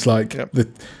and is like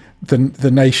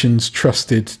the nation's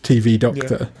trusted TV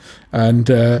doctor. And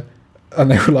they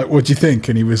were like, what do you think?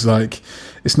 And he was like,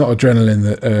 it's not adrenaline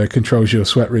that controls your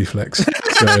sweat reflex.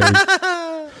 So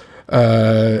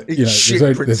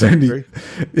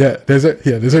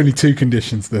there's only 2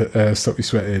 conditions that stop you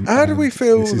sweating. How do we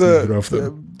feel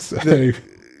that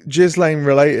Ghislaine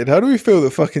related, how do we feel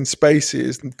that fucking Spacey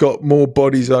has got more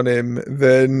bodies on him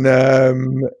than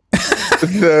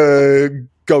the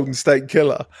Golden State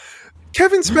Killer?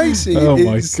 Kevin Spacey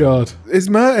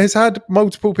has had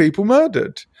multiple people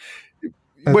murdered.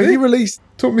 When he released...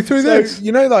 Talk me through this.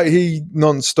 You know, like he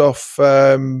nonced off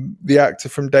the actor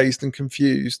from Dazed and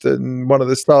Confused and one of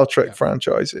the Star Trek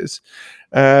franchises.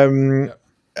 And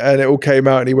it all came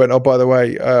out and he went, oh, by the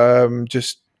way,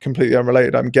 just completely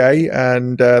unrelated, I'm gay,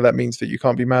 and that means that you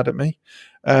can't be mad at me.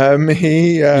 That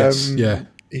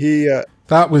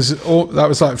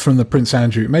was like from the Prince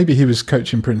Andrew. Maybe he was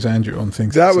coaching Prince Andrew on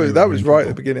things. That was right at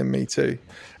the beginning. Me too.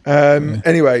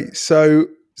 Anyway, so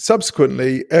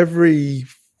subsequently, every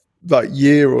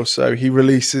year or so, he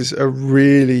releases a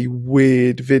really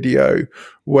weird video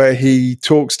where he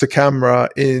talks to camera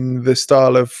in the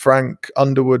style of Frank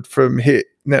Underwood from hit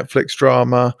Netflix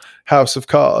drama House of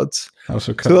Cards.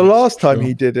 So the last time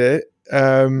he did it,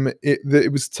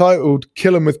 it was titled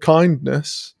 "Kill 'Em with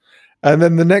Kindness." And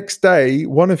then the next day,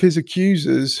 one of his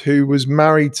accusers, who was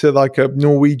married to like a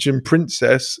Norwegian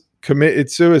princess, committed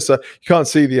suicide. You can't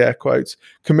see the air quotes.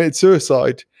 Committed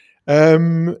suicide.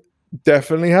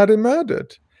 Definitely had him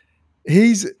murdered.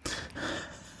 Did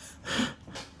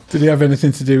he have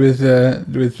anything to do with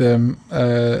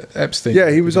Epstein?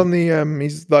 Yeah, he was on the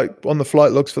he's like on the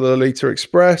flight logs for the Lolita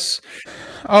Express.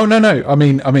 Oh no! I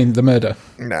mean the murder.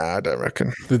 Nah, I don't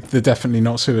reckon. They're definitely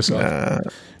not suicide. Nah.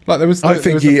 Like there was. I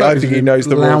think he knows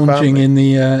the lounging in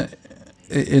the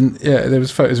there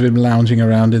was photos of him lounging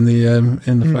around in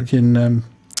the fucking.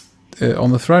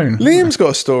 On the throne. Liam's got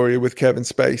a story with Kevin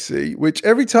Spacey, which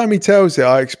every time he tells it,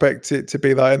 I expect it to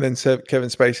be like, and then Kevin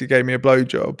Spacey gave me a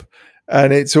blowjob.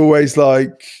 And it's always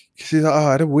like, because he's like, oh,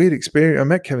 I had a weird experience. I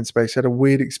met Kevin Spacey, I had a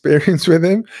weird experience with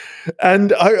him.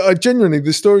 And I genuinely,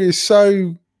 the story is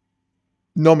so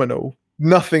nominal.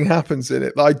 Nothing happens in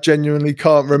it. I genuinely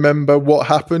can't remember what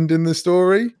happened in the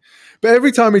story. But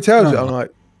every time he tells it, I'm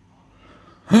like,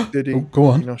 did he, go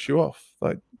on. Did he knock you off?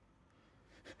 Like,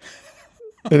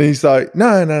 and he's like,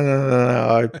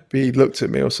 no. He looked at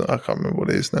me or something. I can't remember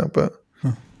what it is now, but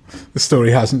the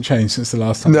story hasn't changed since the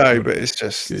last time. No, but it's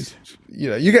just,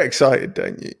 you get excited,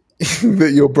 don't you?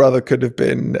 That your brother could have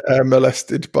been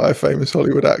molested by a famous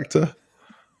Hollywood actor.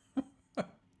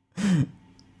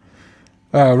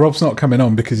 Rob's not coming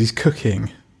on because he's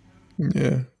cooking.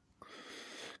 Yeah.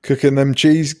 Cooking them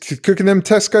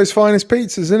Tesco's finest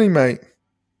pizzas, isn't he, mate?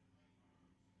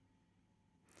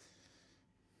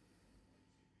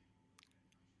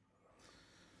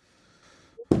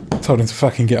 Told him to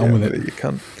fucking get on with it. You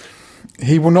can.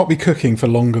 He will not be cooking for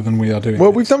longer than we are doing.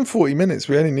 Well, we've done 40 minutes.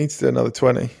 We only need to do another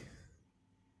 20.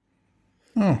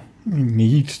 Oh, we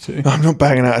need to. I'm not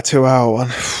banging out a 2-hour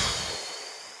one.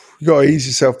 You got to ease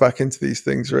yourself back into these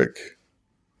things, Rick.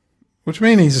 What do you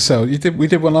mean ease yourself? We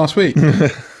did one last week.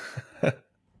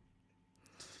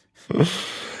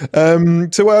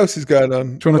 So what else is going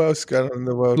on? What else is going on in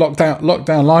the world?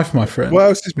 Lockdown life, my friend. What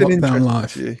else has been interesting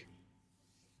life to you?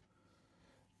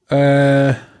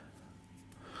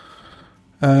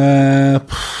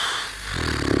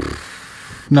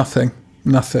 Nothing.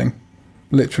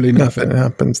 Literally nothing. Nothing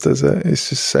happens, does it? It's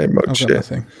just the same old shit.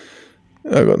 Nothing.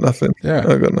 I got nothing. Yeah,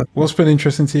 I got nothing. What's been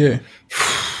interesting to you?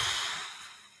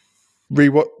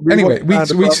 Anyway, we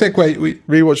segued.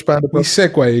 Rewatch Band of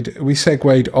Brothers. We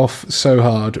segued off so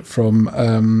hard from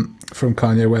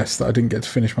Kanye West that I didn't get to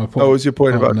finish my point. What was your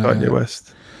point about Kanye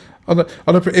West?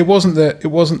 It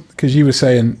wasn't because you were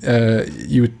saying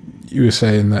you were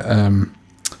saying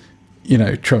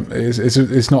that Trump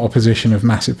is not a position of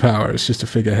massive power. It's just a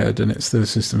figurehead, and it's the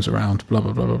systems around. Blah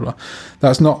blah blah blah blah.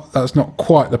 That's not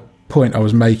quite the point I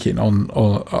was making.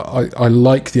 I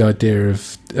like the idea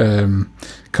of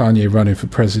Kanye running for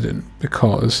president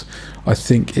because I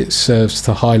think it serves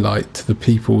to highlight to the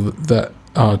people that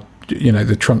are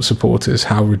the Trump supporters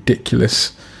how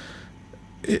ridiculous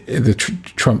the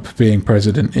Trump being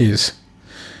president is.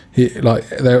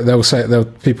 They'll say there are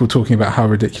people talking about how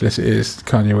ridiculous it is.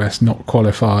 Kanye West not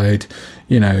qualified,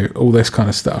 all this kind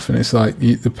of stuff, and it's like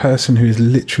the person who is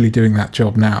literally doing that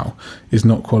job now is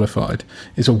not qualified.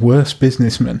 Is a worse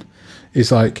businessman.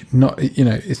 Is like not,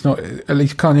 it's not. At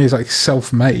least Kanye is like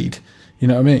self-made. You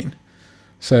know what I mean?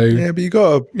 So yeah, but you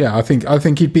got to. Yeah, I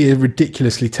think he'd be a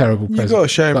ridiculously terrible president. You got to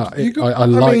show him. I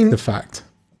like the fact.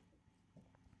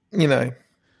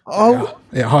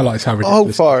 It highlights how ridiculous.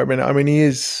 Hold fire a minute. I mean, he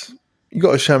is. You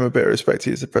got to show him a bit of respect.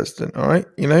 He is the president, all right.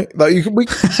 We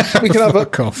can have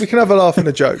a laugh and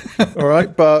a joke, all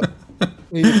right. But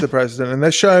he is the president, and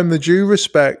let's show him the due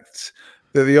respect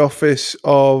that the office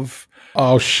of.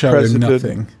 I'll show him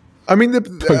nothing.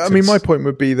 I mean, my point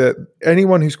would be that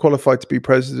anyone who's qualified to be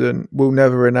president will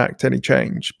never enact any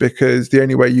change, because the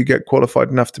only way you get qualified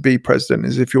enough to be president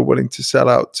is if you're willing to sell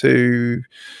out to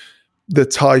the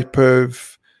type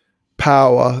of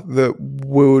power that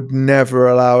would never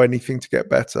allow anything to get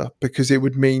better, because it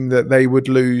would mean that they would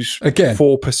lose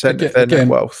 4% of their net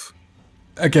wealth.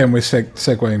 Again, we're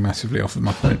segueing massively off of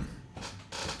my point.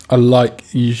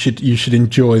 You should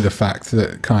enjoy the fact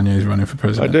that Kanye is running for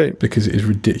president. I do, because it is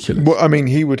ridiculous. Well, I mean,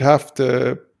 he would have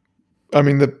to. I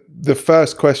mean, the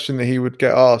first question that he would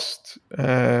get asked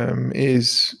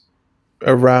is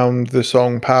around the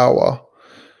song "Power."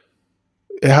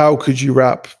 How could you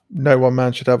rap "No one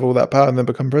man should have all that power" and then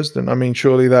become president? I mean,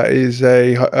 surely that is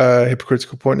a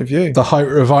hypocritical point of view. The height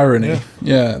of irony.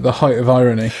 Yeah, the height of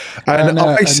irony.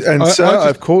 And sir,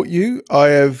 I've caught you. I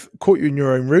have caught you in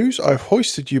your own ruse. I've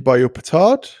hoisted you by your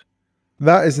petard.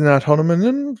 That is an ad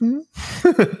hominem.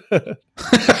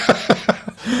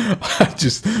 I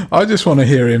just want to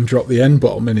hear him drop the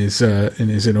N-bomb in his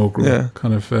inaugural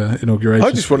inauguration.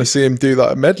 I just want to see him do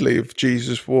like a medley of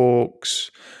Jesus Walks.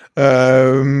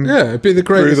 It'd be the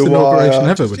greatest inauguration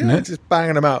ever, wouldn't it? Just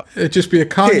banging them out. It'd just be a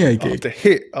Kanye gig after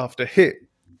hit after hit.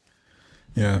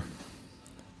 Yeah,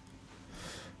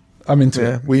 I'm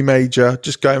into it. We major,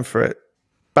 just going for it.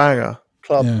 Banger,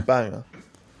 club banger.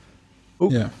 Ooh.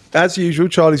 Yeah. As usual,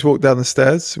 Charlie's walked down the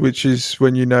stairs, which is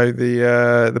when you know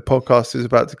the podcast is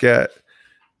about to get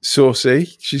saucy.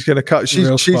 She's going to cut. She's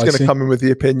going to come in with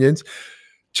the opinions.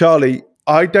 Charlie,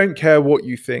 I don't care what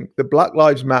you think. The Black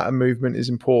Lives Matter movement is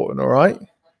important, all right?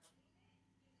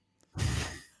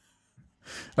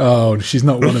 Oh, she's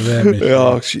not one of them.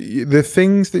 The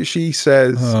things that she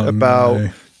says about... No.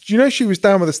 Do you know she was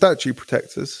down with the statue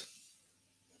protectors?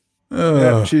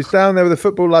 Yeah, she's down there with the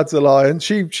Football Lads Alliance.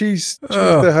 She's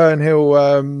the Herne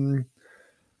Hill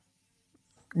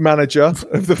manager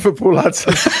of the Football Lads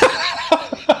of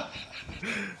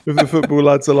the Football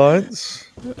Lads Alliance.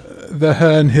 The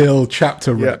Herne Hill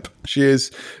chapter rep. She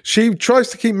is. She tries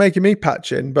to keep making me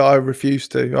patch in, but I refuse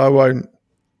to. I won't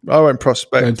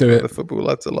prospect for the Football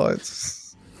Lads Alliance.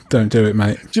 Don't do it,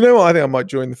 mate. Do you know what? I think I might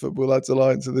join the Football Lads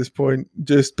Alliance at this point.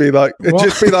 Just be like,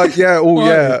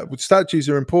 statues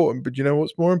are important, but you know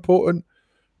what's more important?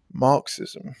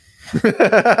 Marxism.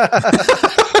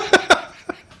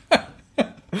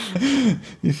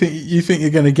 You think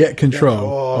you're going to get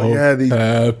control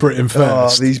of Britain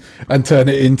First and turn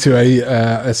it into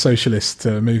a socialist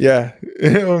movement? Yeah,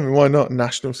 why not?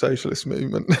 National Socialist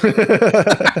Movement.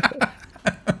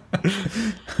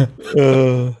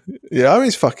 I mean,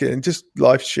 it's fucking just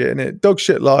life shit, innit? Dog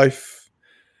shit life.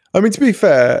 I mean, to be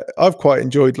fair, I've quite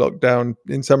enjoyed lockdown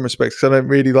in some respects because I don't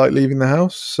really like leaving the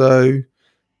house. So,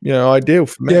 ideal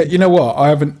for me. Yeah, you know what? I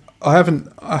haven't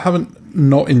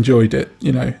not enjoyed it.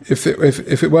 You know, if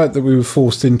it weren't that we were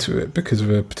forced into it because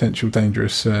of a potential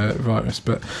dangerous virus.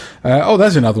 But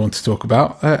there's another one to talk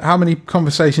about. How many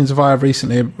conversations have I had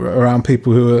recently around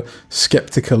people who are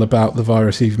skeptical about the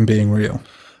virus even being real?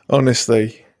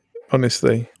 Honestly.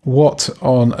 What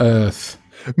on earth?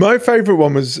 My favourite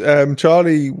one was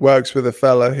Charlie works with a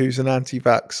fella who's an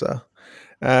anti-vaxxer.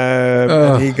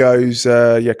 And he goes,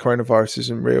 coronavirus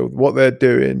isn't real. What they're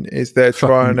doing is they're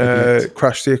trying to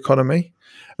crash the economy.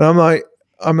 And I'm like,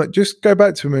 just go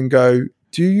back to him and go,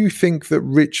 do you think that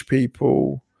rich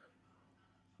people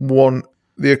want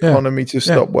the economy to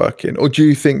stop working? Or do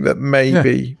you think that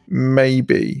maybe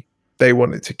they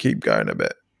want it to keep going a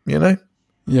bit,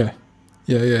 Yeah.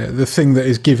 The thing that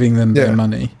is giving them their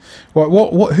money.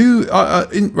 Who?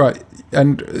 Right.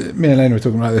 And me and Elena were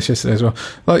talking about this yesterday as well.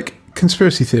 Like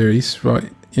conspiracy theories, right?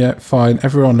 Yeah, fine.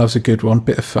 Everyone loves a good one,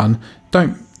 bit of fun.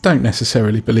 Don't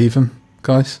necessarily believe them,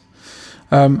 guys.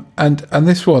 And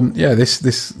this one, this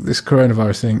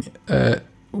coronavirus thing.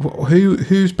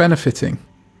 Who's benefiting?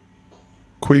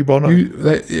 Cui bono?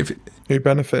 Who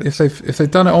benefits? If they've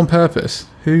done it on purpose,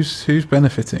 who's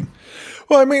benefiting?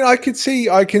 Well, I mean, I can see,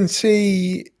 in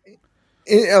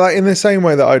the same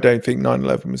way that I don't think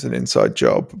 9/11 was an inside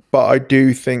job, but I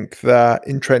do think that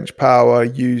entrenched power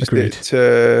used it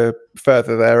to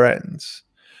further their ends.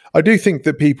 I do think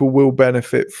that people will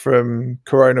benefit from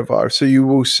coronavirus. So you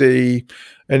will see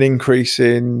an increase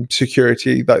in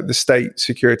security, like the state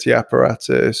security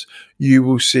apparatus. You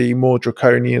will see more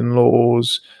draconian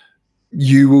laws.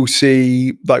 You will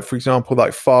see, like, for example,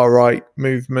 like far right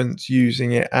movements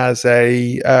using it as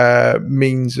a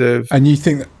means of. And you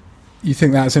think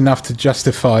that's enough to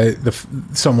justify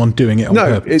someone doing it on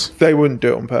purpose? No, they wouldn't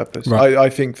do it on purpose. Right. I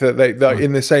think that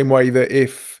in the same way that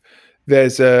if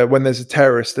when there's a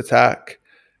terrorist attack,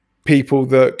 people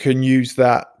that can use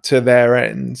that to their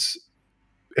ends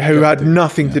who had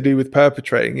nothing to do with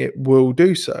perpetrating it will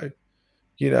do so.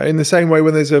 In the same way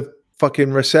when there's a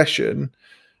fucking recession,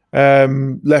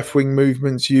 left-wing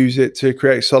movements use it to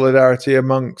create solidarity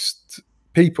amongst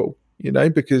people,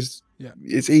 because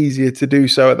it's easier to do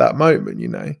so at that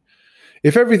moment.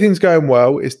 If everything's going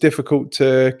well, it's difficult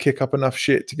to kick up enough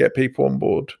shit to get people on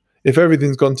board. If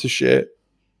everything's gone to shit,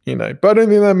 but I don't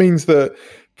think that means that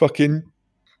fucking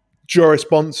Joris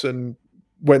Bonson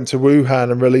went to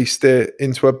Wuhan and released it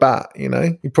into a bat. He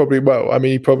probably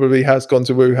he probably has gone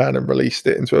to Wuhan and released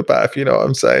it into a bat, if you know what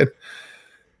I'm saying.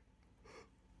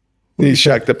 He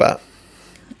shagged a bat.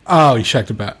 Oh, he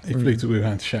shagged a bat. He flew to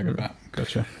Wuhan to shag a bat.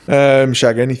 Gotcha.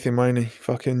 Shag anything, miney.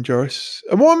 Fucking Joris.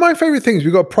 And one of my favourite things,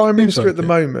 we've got a Prime Minister at the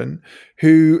moment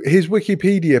who his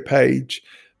Wikipedia page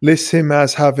lists him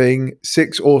as having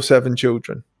 6 or 7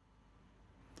 children.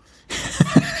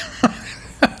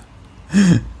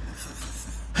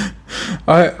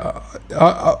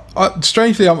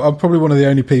 Strangely, I'm probably one of the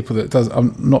only people that does.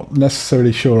 I'm not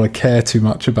necessarily sure I care too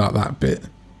much about that bit.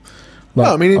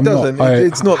 No, it doesn't.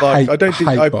 It's not like I don't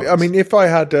think. If I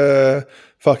had a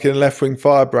fucking left-wing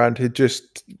firebrand who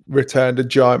just returned a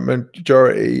giant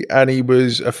majority and he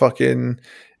was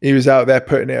out there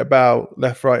putting it about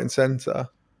left, right, and centre.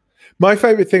 My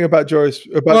favourite thing about Joris,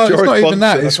 it's not even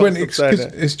that. It's when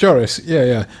it's Joris.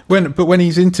 Yeah. When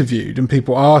he's interviewed and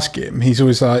people ask him, he's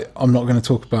always like, "I'm not going to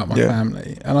talk about my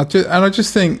family." And I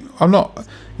just think I'm not.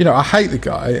 I hate the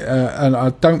guy, and I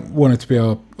don't want it to be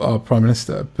our prime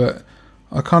minister, but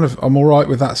I'm all right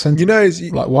with that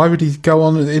sentence. Why would he go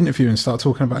on the interview and start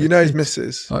talking about his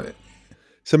missus?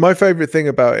 So my favourite thing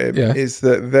about him is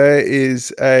that there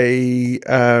is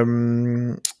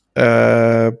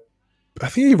I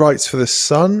think he writes for The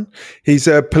Sun. He's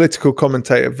a political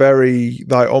commentator, very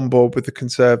on board with the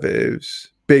Conservatives,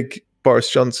 big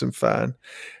Boris Johnson fan,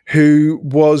 who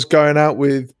was going out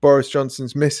with Boris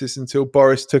Johnson's missus until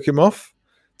Boris took her off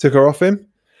him.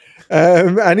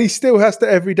 And he still has to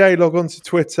every day log on to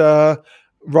Twitter,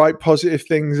 write positive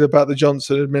things about the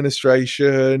Johnson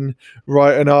administration,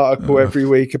 write an article every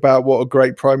week about what a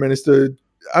great prime minister.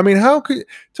 How could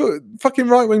fucking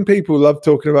right-wing people love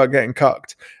talking about getting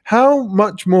cucked? How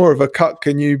much more of a cuck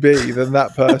can you be than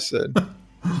that person?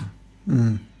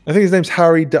 I think his name's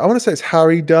Harry. I want to say it's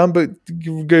Harry Dunn, but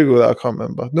Google that. I can't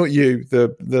remember. Not you,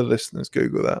 the listeners.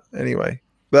 Google that. Anyway,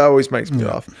 that always makes me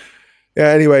laugh. Yeah.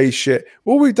 Anyway, shit.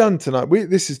 What we've done tonight.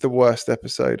 This is the worst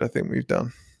episode I think we've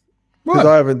done because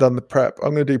I haven't done the prep.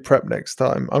 I'm going to do prep next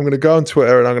time. I'm going to go on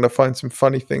Twitter and I'm going to find some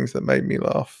funny things that made me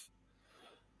laugh.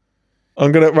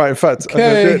 I'm going to I'm going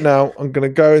to do it now. I'm going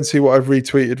to go and see what I've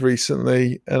retweeted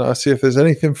recently and I'll see if there's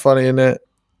anything funny in it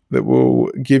that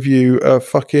will give you a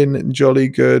fucking jolly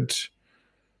good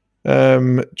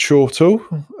chortle.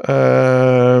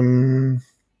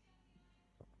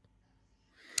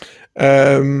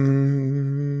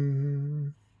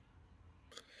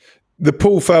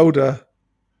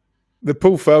 The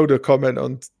Paul Felder comment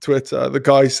on Twitter, the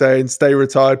guy saying, "Stay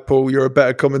retired, Paul, you're a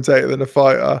better commentator than a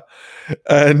fighter."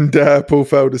 And Paul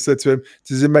Felder said to him,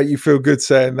 "Does it make you feel good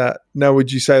saying that? Now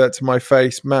would you say that to my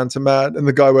face, man to man?" And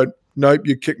the guy went, "Nope,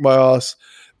 you kicked my ass.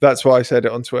 That's why I said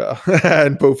it on Twitter."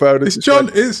 And Paul Felder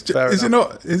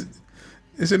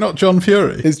is it not John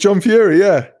Fury? It's John Fury,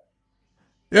 yeah.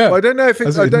 Yeah. Well, I don't know if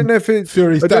it's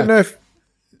Fury's dad. I don't know if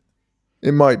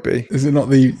it might be. Is it not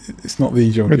the it's not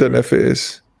the John Fury? I don't know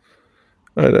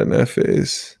if it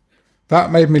is.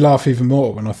 That made me laugh even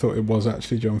more when I thought it was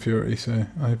actually John Fury, so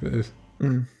I hope it is.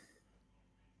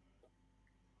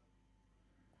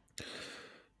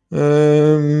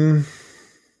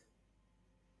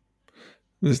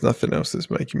 There's nothing else that's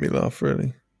making me laugh,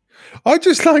 really. I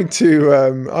just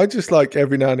like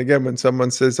every now and again when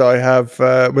someone says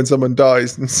when someone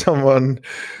dies and someone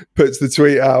puts the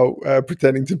tweet out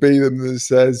pretending to be them that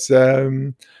says,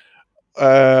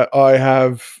 I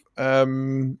have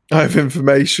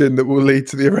information that will lead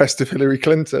to the arrest of Hillary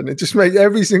Clinton. It just makes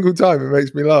every single time. It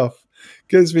makes me laugh.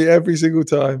 Kills me every single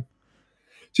time.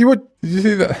 See what? Did you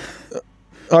see that?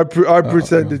 I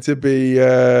pretended to be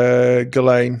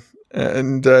Ghislaine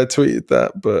and tweeted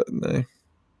that, but no.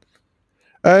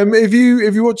 Have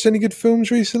you watched any good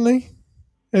films recently?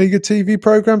 Any good TV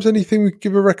programs? Anything we could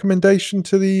give a recommendation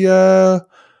to the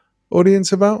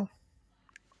audience about?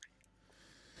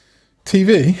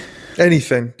 TV?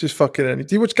 Anything. Just fucking anything.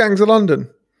 Do you watch Gangs of London?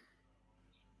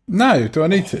 No. Do I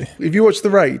need to? Have you watched The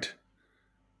Raid?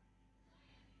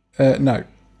 No.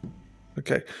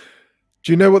 Okay.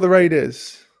 Do you know what The Raid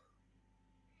is?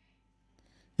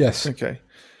 Yes. Okay.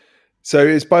 So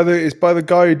it's by the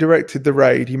guy who directed The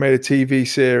Raid. He made a TV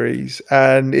series,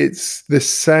 and it's the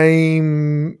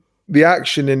same the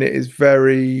action in it is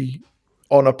very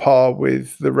on a par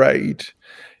with The Raid,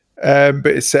 but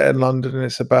it's set in London and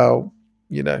it's about,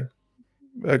 you know,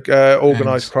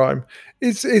 organized crime.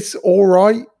 It's all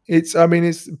right.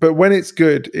 But when it's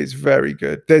good, it's very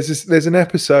good. There's an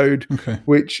episode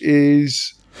which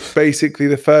is basically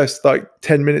the first like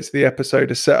 10 minutes of the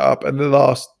episode is set up, and the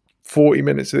last 40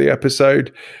 minutes of the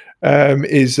episode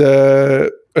is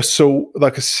assault,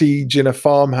 like a siege in a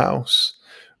farmhouse,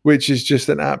 which is just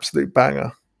an absolute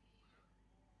banger.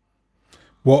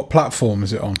 What platform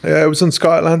is it on? It was on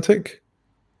Sky Atlantic.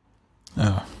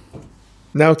 Oh.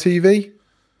 Now TV.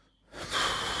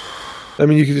 I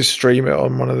mean, you could just stream it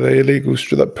on one of the illegal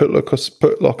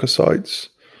Putlocker sites.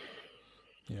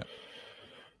 Yeah.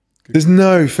 There's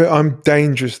I'm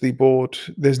dangerously bored.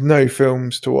 There's no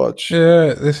films to watch.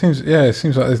 Yeah, it seems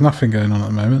like there's nothing going on at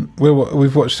the moment.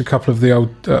 We've watched a couple of the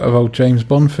old James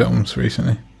Bond films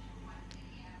recently.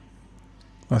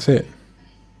 That's it.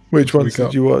 Which ones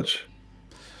did you watch?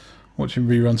 Watching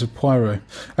reruns of Poirot.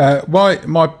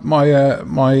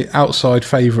 My outside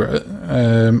favourite,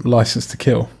 License to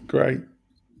Kill. Great.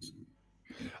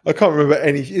 I can't remember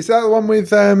any. Is that the one with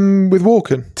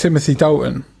Walken? Timothy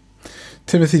Dalton.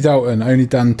 Only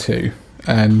done 2,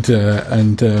 and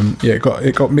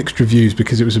it got mixed reviews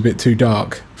because it was a bit too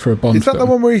dark for a Bond. Is that film.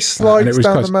 The one where he slides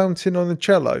down the mountain on the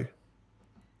cello?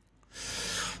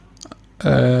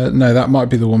 No, that might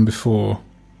be the one before.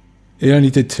 He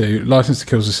only did 2. License to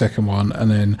Kill was the second one,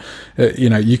 and then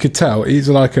you could tell he's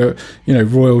like a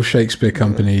Royal Shakespeare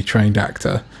Company trained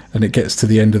actor, and it gets to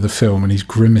the end of the film and he's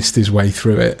grimaced his way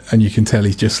through it, and you can tell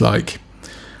he's just like,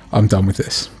 I'm done with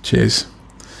this. Cheers.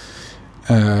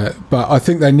 But I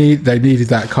think they needed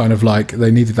that kind of like,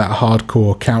 they needed that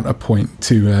hardcore counterpoint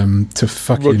to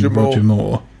fucking Roger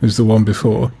Moore, who's the one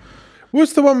before.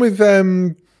 What's the one with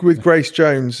Grace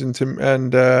Jones and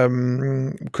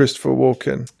Christopher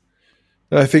Walken?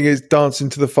 And I think it's Dancing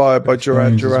to the Fire by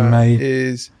Duran Duran.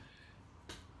 Is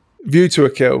View to a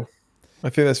Kill. I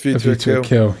think that's View to a Kill.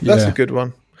 Yeah. That's a good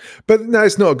one. But no,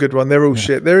 it's not a good one. They're all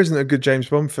shit. There isn't a good James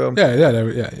Bond film. Yeah.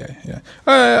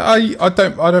 I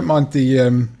don't mind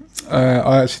the.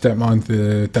 I actually don't mind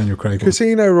the Daniel Craig one.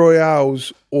 Casino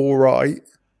Royale's all right,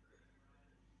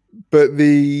 but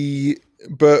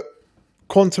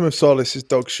Quantum of Solace is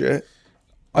dog shit.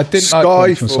 I didn't like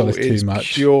Quantum of Solace too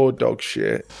much. Pure dog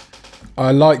shit.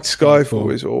 I liked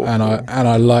Skyfall is awful, and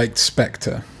I liked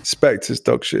Spectre. Spectre's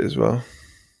dog shit as well.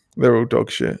 They're all dog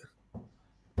shit.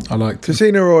 I liked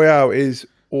Casino Royale is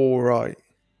all right,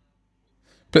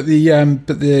 but the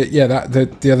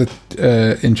other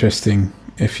interesting,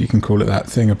 if you can call it that,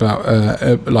 thing about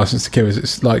License to Kill is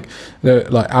it's like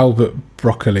Albert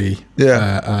Broccoli.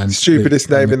 And stupidest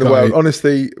name in the world.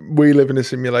 Honestly, we live in a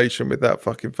simulation with that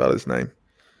fucking fella's name.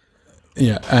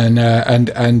 Yeah, and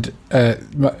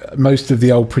most of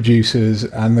the old producers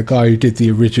and the guy who did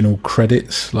the original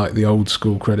credits, like the old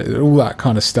school credits, all that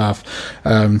kind of stuff,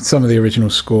 some of the original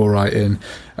score writing,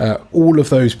 all of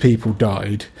those people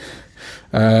died.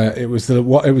 It was the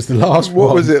last one.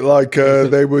 What was it like?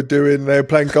 They were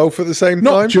playing golf at the same time.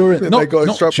 Not during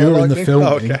the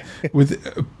filming.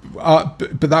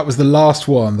 But that was the last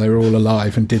one they were all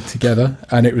alive and did together,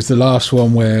 and it was the last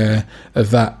one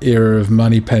of that era of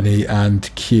Moneypenny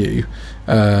and Q,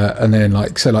 and then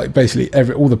basically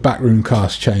all the backroom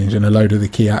cast changed and a load of the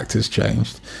key actors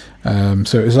changed.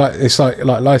 So it's like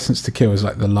License to Kill is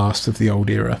like the last of the old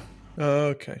era.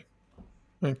 Okay.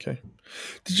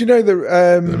 Did you know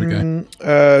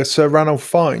that Sir Ranulph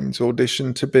Fiennes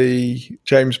auditioned to be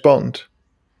James Bond?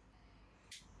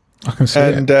 I can see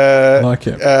it. I like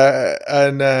it.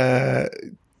 And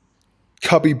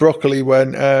Cubby Broccoli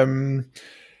went,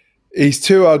 he's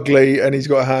too ugly and he's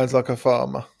got hands like a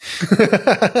farmer.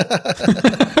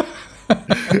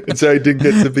 And so he didn't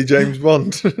get to be James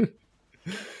Bond.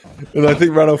 And I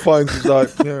think Ranulph Fiennes was like,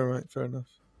 yeah, right, fair enough.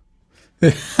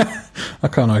 I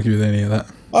can't argue with any of that.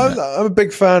 I'm a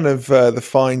big fan of the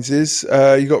Fienneses.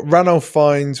 You got Ranulph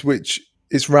Fiennes, which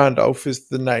is Randolph, is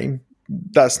the name.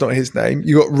 That's not his name.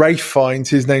 You got Rafe Fiennes.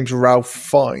 His name's Ralph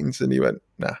Fiennes, and he went,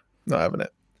 nah, not having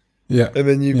it. Yeah. And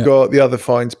then you've got the other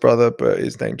Fiennes brother, but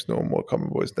his name's normal. I can't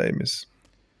remember what his name is.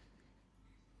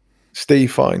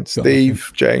 Steve Fiennes.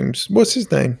 Steve James. What's his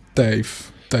name?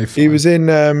 Dave. He was in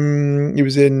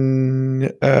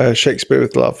Shakespeare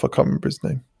with Love. I can't remember his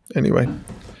name. Anyway.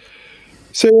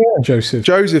 So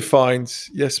Joseph Fiennes.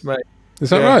 Yes, mate. Is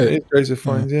that right? It's Joseph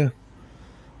Fiennes, yeah.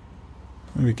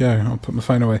 There we go. I'll put my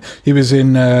phone away. He was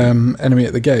in Enemy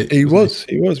at the Gate. He was,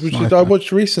 which I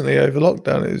watched recently over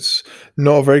lockdown. It's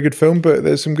not a very good film, but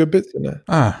there's some good bits in there.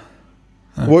 Okay.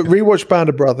 Rewatch Band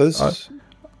of Brothers.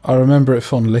 I remember it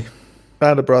fondly.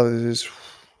 Band of Brothers is.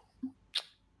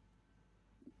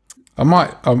 I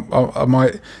might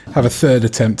have a third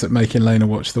attempt at making Lena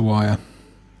watch The Wire.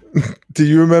 Do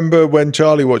you remember when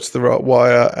Charlie watched The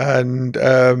Wire and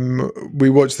we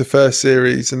watched the first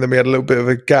series and then we had a little bit of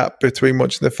a gap between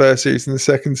watching the first series and the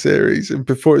second series? And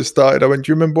before it started, I went,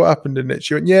 "Do you remember what happened in it?"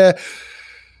 She went, "Yeah,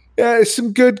 there's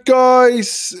some good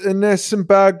guys and there's some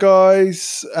bad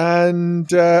guys."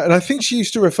 And I think she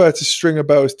used to refer to Stringer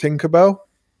Bell as Tinkerbell.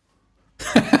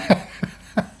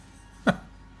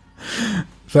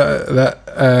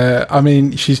 I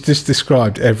mean, she's just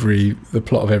described the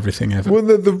plot of everything ever. Well,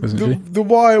 the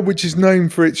Wire, which is known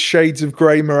for its shades of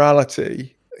grey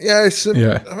morality. I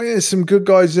mean, there's some good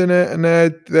guys in it, and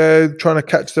they're trying to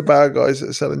catch the bad guys that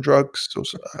are selling drugs. Or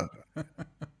something.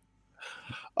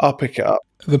 I'll pick it up.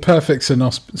 The perfect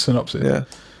synopsis. Yeah.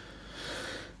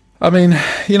 I mean,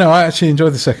 I actually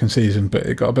enjoyed the second season, but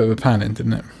it got a bit of a panning,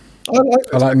 didn't it?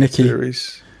 I like Nikki.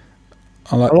 Series.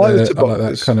 I like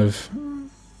that kind of.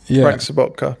 Yeah. Frank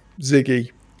Sobotka,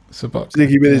 Ziggy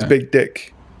with his big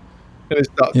dick and his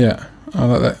duck. Yeah, I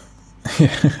like that.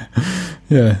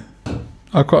 Yeah,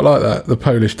 I quite like that. The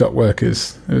Polish dock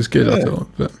workers. It was good, I thought.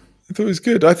 But I thought it was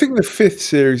good. I think the 5th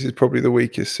series is probably the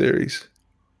weakest series.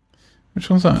 Which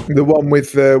one's that? The one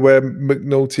with where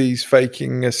McNulty's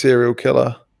faking a serial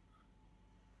killer.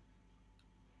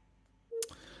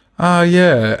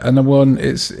 Yeah, and the one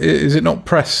is it not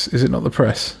Press? Is it not the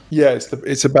Press? Yeah,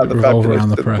 it's about the fabulous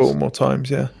the Baltimore Times.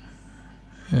 Yeah.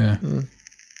 Yeah.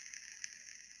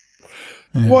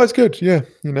 Well, it's good. Yeah,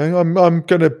 I'm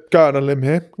going to go out on a limb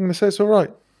here. I'm going to say it's all right.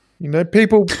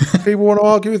 People want to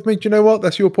argue with me. Do you know what?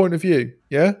 That's your point of view.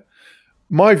 Yeah,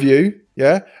 my view.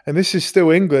 Yeah, and this is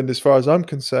still England as far as I'm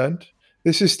concerned.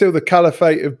 This is still the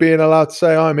caliphate of being allowed to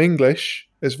say I'm English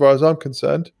as far as I'm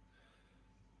concerned.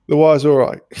 The Wire's all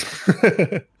right.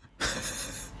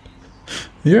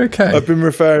 You're okay. I've been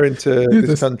referring to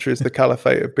this country as the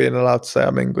caliphate of being allowed to say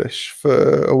I'm English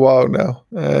for a while now.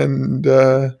 And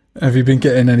have you been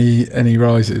getting any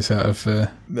rises out of?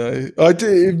 No, I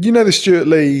do. The Stuart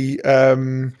Lee.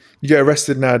 You get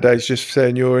arrested nowadays just for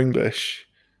saying you're English.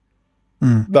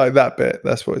 Like that bit.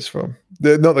 That's what it's from.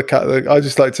 Not the. I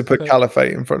just like to put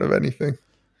caliphate in front of anything.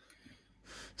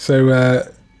 So.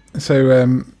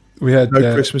 We had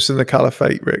no Christmas in the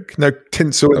Caliphate, Rick. No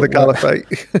tinsel in the Caliphate.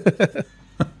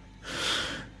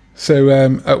 So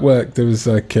at work there was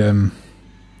like there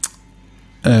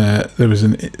was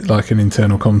an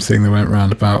internal comms thing that went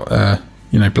around about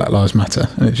Black Lives Matter,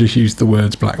 and it just used the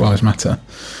words Black Lives Matter,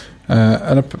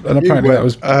 and apparently that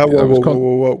was.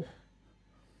 Whoa.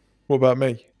 What about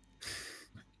me?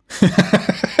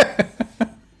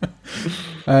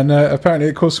 And apparently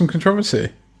it caused some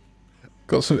controversy.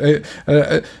 Got some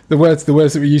the words that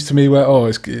were used to me were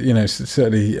it's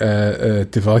certainly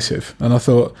divisive, and I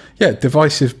thought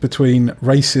divisive between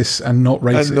racists and not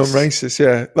racist and non-racist.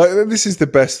 Yeah, like this is the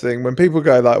best thing when people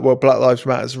go like, well, Black Lives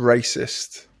Matter is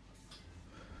racist.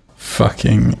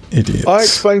 Fucking idiots. I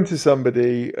explained to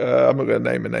somebody, I'm not going to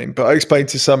name a name, but I explained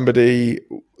to somebody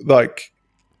like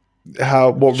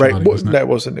it wasn't.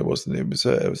 It was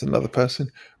another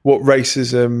person. What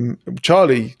racism?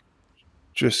 Charlie.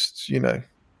 Just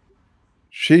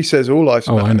she says all lives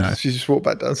matter. I know. She just walked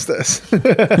back downstairs.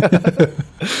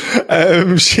 I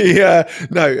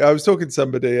was talking to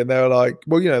somebody and they were like,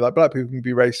 well, like black people can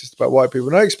be racist about white people,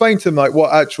 and I explained to them like what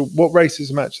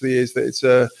racism actually is. That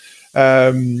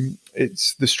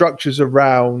it's the structures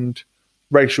around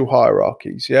racial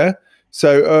hierarchies. Yeah.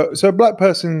 So a black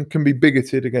person can be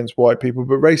bigoted against white people,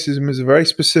 but racism is a very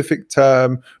specific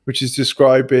term which is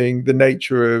describing the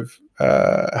nature of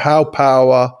how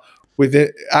power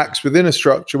acts within a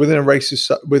structure, within a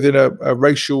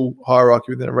racial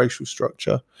hierarchy, within a racial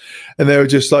structure. And they were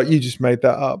just like, you just made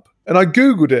that up. And I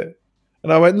Googled it.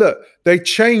 And I went, look, they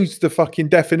changed the fucking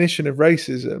definition of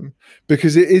racism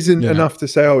because it isn't enough to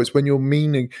say, it's when you're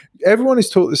meaning. Everyone is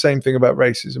taught the same thing about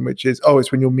racism, which is,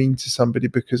 it's when you're mean to somebody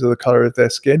because of the color of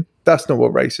their skin. That's not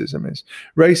what racism is.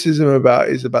 Racism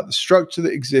is about the structure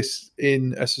that exists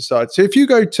in a society. So if you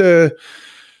go to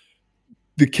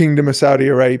the Kingdom of Saudi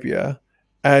Arabia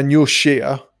and you're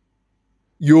Shia,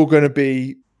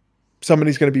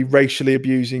 somebody's going to be racially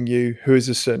abusing you who is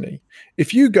a Sunni.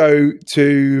 If you go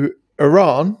to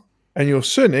Iran and you're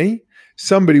Sunni,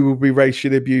 somebody will be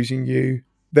racially abusing you.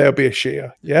 They'll be a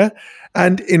Shia, yeah.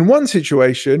 And in one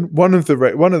situation, one of the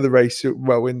race,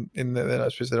 well, in I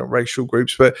suppose they're not racial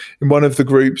groups, but in one of the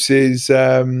groups is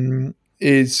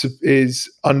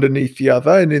underneath the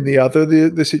other, and in the other,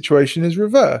 the situation is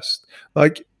reversed.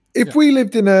 Like if we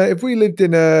lived in a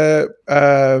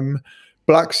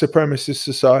black supremacist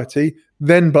society,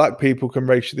 then black people can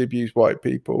racially abuse white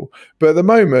people. But at the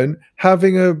moment,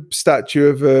 having a statue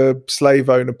of a slave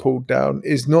owner pulled down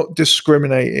is not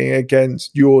discriminating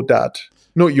against your dad.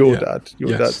 Not your dad.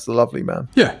 Your dad's the lovely man.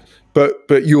 Yeah.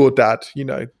 But your dad,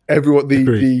 everyone,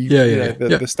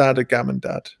 the standard gammon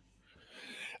dad.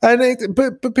 And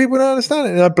but people don't understand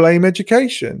it, and I blame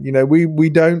education. We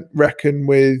don't reckon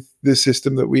with the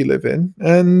system that we live in,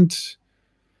 and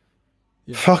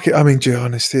fuck it. I mean, to be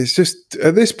honest, it's just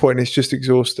at this point, it's just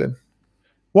exhausting.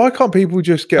 Why can't people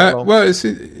just get along? Well,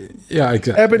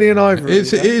 exactly. Ebony and Ivory.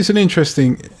 It is an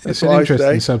interesting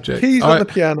subject. Keys on the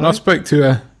piano. And I spoke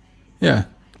to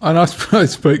and I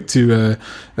spoke to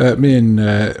me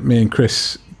and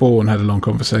Chris Bourne had a long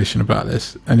conversation about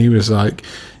this, and he was like,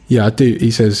 "Yeah, I do." He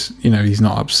says, he was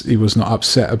not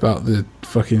upset about the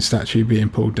fucking statue being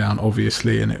pulled down,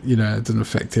 obviously, and it doesn't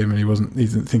affect him, and he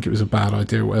didn't think it was a bad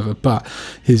idea or whatever. But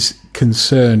his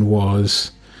concern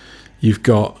was, you've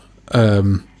got,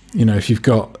 if you've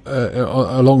got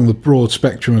along the broad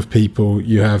spectrum of people,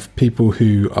 you have people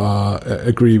who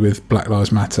agree with Black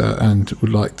Lives Matter and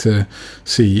would like to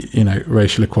see,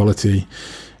 racial equity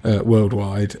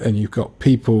worldwide, and you've got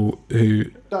people who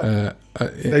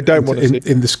they don't want to see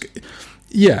in this.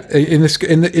 Yeah,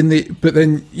 but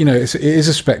then it is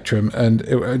a spectrum, and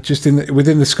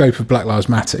within the scope of Black Lives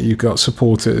Matter, you've got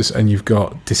supporters and you've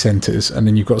got dissenters, and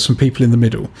then you've got some people in the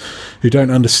middle who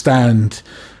don't understand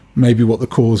maybe what the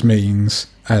cause means,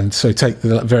 and so take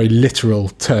the very literal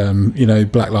term,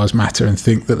 Black Lives Matter, and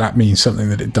think that means something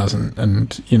that it doesn't,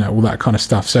 and all that kind of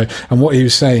stuff. So, and what he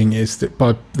was saying is that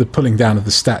by the pulling down of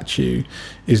the statue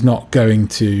is not going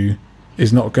to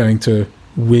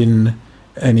win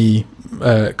any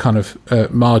kind of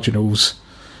marginals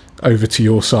over to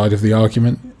your side of the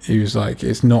argument. He was like,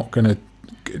 it's not going to.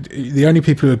 The only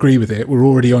people who agree with it were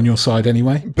already on your side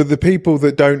anyway. But the people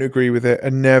that don't agree with it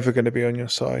are never going to be on your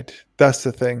side. That's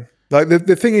the thing. Like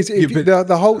the thing is,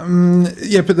 the whole but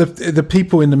the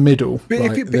people in the middle.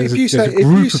 But if you say,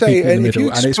 and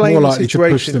it's more likely to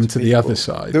push them to the other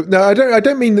side. No, I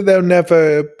don't mean that they'll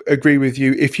never agree with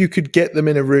you. If you could get them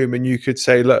in a room and you could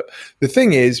say, look, the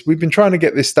thing is, we've been trying to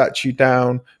get this statue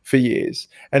down for years,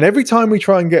 and every time we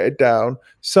try and get it down,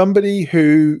 somebody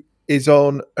who is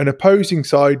on an opposing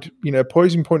side,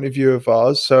 opposing point of view of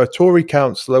ours. So a Tory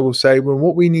councillor will say, well,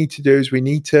 what we need to do is we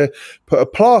need to put a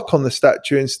plaque on the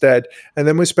statue instead. And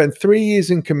then we'll spend 3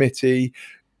 years in committee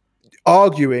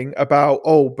arguing about,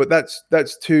 but that's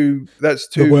too that's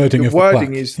too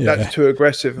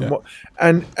aggressive. Yeah.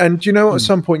 And you know what, at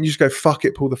some point you just go, fuck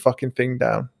it, pull the fucking thing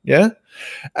down. Yeah.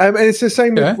 And it's the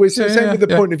same with the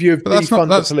point of view of defund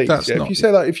the police.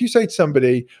 If you say to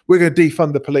somebody, we're going to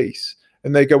defund the police,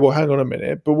 and they go, well, hang on a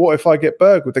minute, but what if I get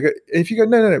burgled? If you go,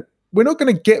 no, we're not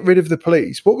going to get rid of the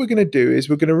police. What we're going to do is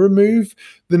we're going to remove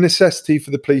the necessity for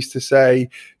the police to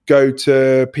say, go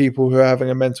to people who are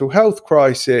having a mental health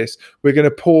crisis. We're going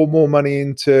to pour more money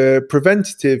into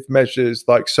preventative measures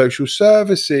like social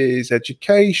services,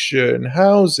 education,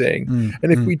 housing.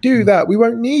 And if we do that, we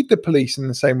won't need the police in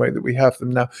the same way that we have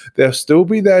them now. They'll still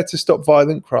be there to stop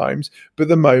violent crimes. But at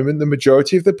the moment, the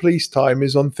majority of the police time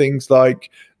is on things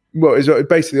like, it's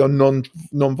basically on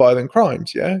non-violent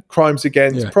crimes, crimes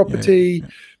against property,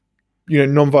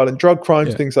 non-violent drug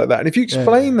crimes, things like that. And if you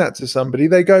explain that to somebody,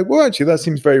 they go, well, actually, that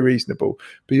seems very reasonable.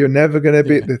 But you're never going to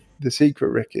be, the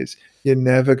secret, Rick, is you're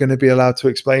never going to be allowed to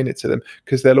explain it to them,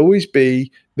 because there'll always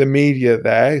be the media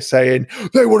there saying,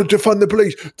 they want to defund the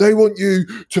police. They want you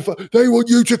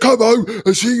to come home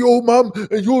and see your mum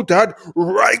and your dad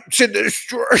raped in the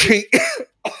street.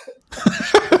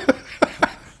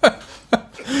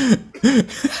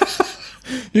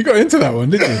 You got into that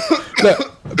one, didn't you? But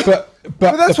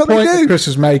that's the what they do. Chris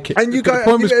was making, and you go, the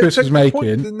point Chris was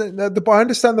making. I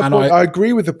understand the point. I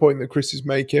agree with the point that Chris is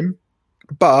making,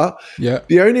 but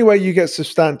the only way you get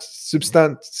substantive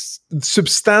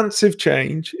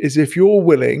change is if you're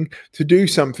willing to do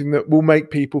something that will make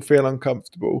people feel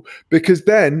uncomfortable, because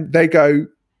then they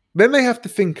have to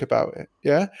think about it,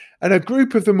 and a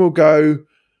group of them will go,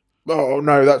 oh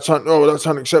no, that's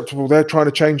unacceptable. They're trying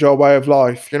to change our way of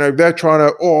life. They're trying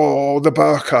to, the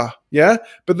burqa. Yeah.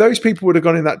 But those people would have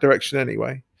gone in that direction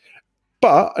anyway.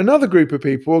 But another group of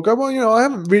people will go, well, I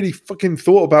haven't really fucking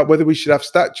thought about whether we should have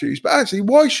statues, but actually,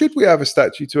 why should we have a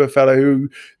statue to a fellow who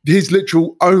his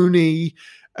literal only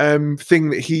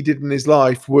thing that he did in his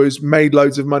life was made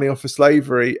loads of money off of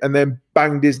slavery and then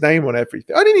banged his name on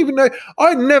everything? I didn't even know.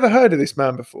 I'd never heard of this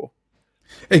man before.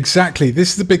 Exactly. This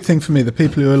is the big thing for me. The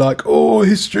people who are like, oh,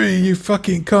 history, you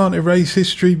fucking can't erase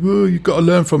history. Whoa, you've got to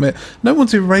learn from it. No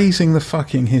one's erasing the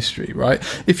fucking history, right?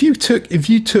 If you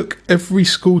took every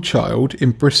school child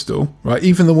in Bristol, right,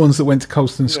 even the ones that went to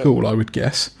Colston School, I would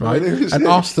guess, right, and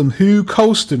asked them who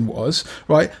Colston was,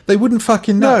 right, they wouldn't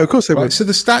fucking know. No, of course they would. So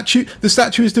the statue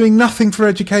is doing nothing for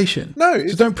education. No,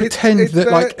 so don't pretend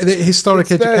that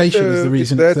historic education is the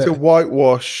reason it's there to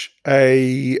whitewash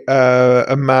a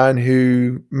man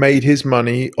who made his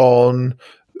money on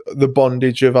the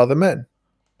bondage of other men.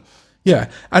 Yeah,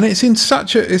 and it's in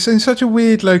such a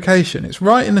weird location. It's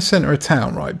right in the centre of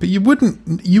town, right? But you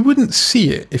wouldn't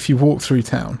see it if you walk through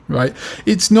town, right?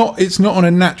 It's not on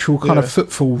a natural kind of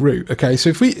footfall route. Okay, so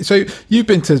you've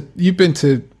been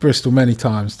to Bristol many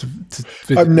times to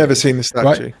visit. I've never seen the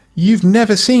statue. Right? You've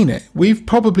never seen it. We've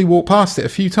probably walked past it a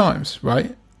few times,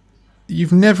 right?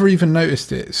 You've never even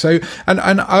noticed it. So, and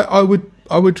I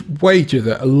would wager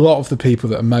that a lot of the people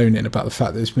that are moaning about the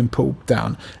fact that it's been pulled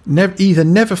down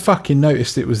never fucking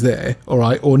noticed it was there, all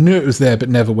right, or knew it was there but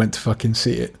never went to fucking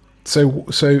see it. So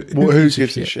who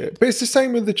gives a shit? But it's the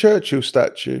same with the Churchill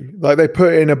statue. Like, they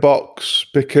put it in a box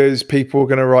because people were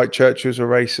going to write Churchill's a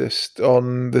racist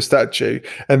on the statue,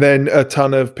 and then a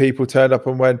ton of people turned up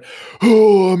and went,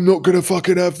 "Oh, I'm not going to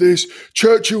fucking have this.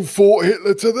 Churchill fought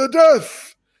Hitler to the death."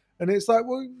 And it's like,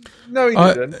 well, no, he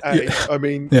didn't. I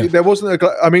mean, there wasn't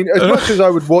as much as I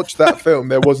would watch that film,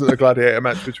 there wasn't a gladiator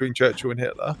match between Churchill and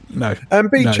Hitler. No. And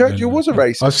B, Churchill was a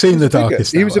racist. I've seen The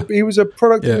Darkest Hour. He was a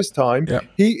product of his time. Yeah.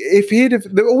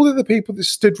 All of the people that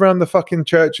stood around the fucking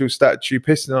Churchill statue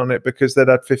pissing on it because they'd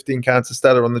had 15 cans of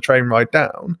Stella on the train ride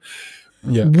down,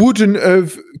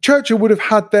 Churchill would have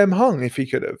had them hung if he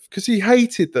could have, because he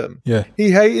hated them. Yeah.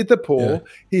 He hated the poor. Yeah.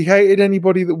 He hated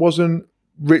anybody that wasn't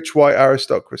rich white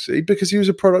aristocracy, because he was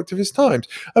a product of his times.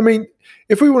 I mean,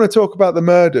 if we want to talk about the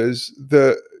murders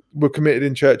that were committed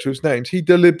in Churchill's names, he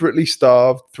deliberately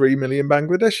starved 3 million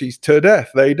Bangladeshis to death.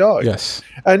 They died. Yes.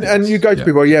 And you go to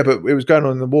people, but it was going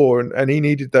on in the war, and he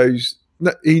needed that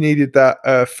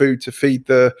food to feed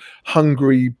the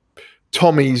hungry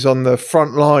Tommies on the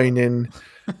front line in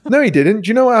No, he didn't. Do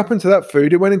you know what happened to that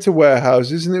food? It went into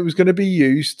warehouses, and it was going to be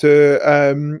used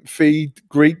to feed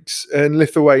Greeks and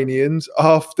Lithuanians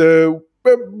after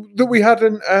that we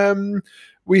hadn't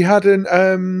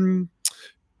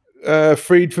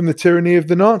freed from the tyranny of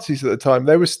the Nazis at the time.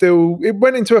 They were still. It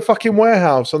went into a fucking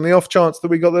warehouse on the off chance that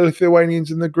we got the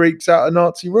Lithuanians and the Greeks out of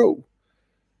Nazi rule.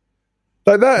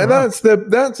 Like that, wow. And that's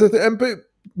the thing. But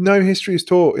no history is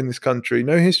taught in this country.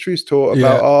 No history is taught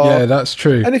about our. Yeah, that's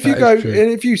true. And if you go, and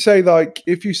if you say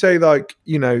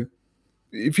you know,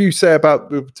 if you say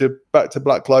about back to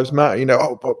Black Lives Matter,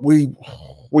 but we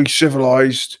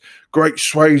civilized great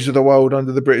swathes of the world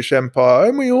under the British Empire,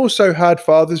 and we also had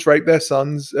fathers rape their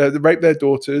sons, rape their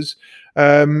daughters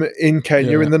in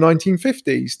Kenya in the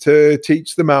 1950s to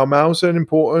teach the Mau Mau's an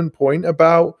important point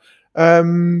about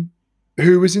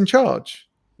who was in charge.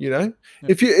 Like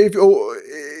the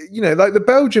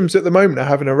Belgians at the moment are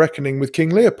having a reckoning with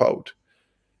King Leopold.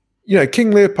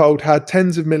 King Leopold had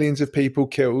tens of millions of people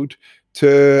killed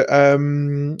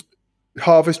to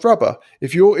harvest rubber.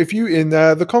 If you in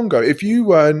the Congo, if you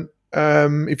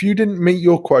didn't meet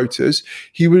your quotas,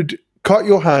 he would cut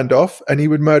your hand off and he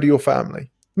would murder your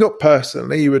family. Not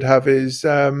personally, he would have his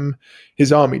army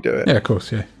do it. Yeah, of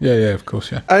course, yeah, of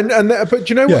course, yeah. But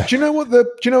do you know what? Do you know what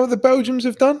the Belgians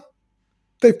have done?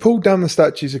 They've pulled down the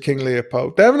statues of King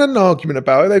Leopold. They haven't had an argument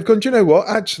about it. They've gone, do you know what?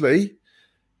 Actually,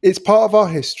 it's part of our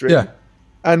history. Yeah.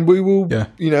 And we will,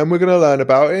 and we're going to learn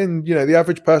about it. And, the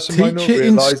average person might not teach it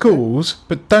in schools,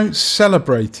 but don't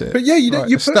celebrate it. But yeah,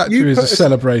 the statue is a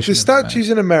celebration. The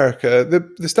statues in America,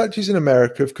 the statues in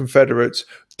America of Confederates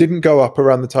didn't go up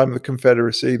around the time of the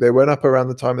Confederacy. They went up around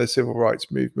the time of the Civil Rights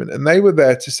Movement. And they were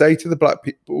there to say to the black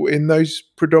people in those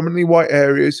predominantly white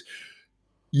areas,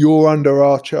 you're under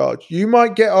our charge. You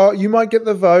might get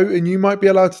the vote, and you might be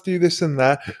allowed to do this and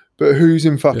that, but who's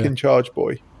in fucking charge,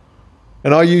 boy?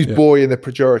 And I use boy in the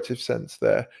pejorative sense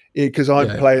there because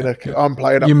I'm playing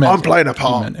a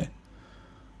part.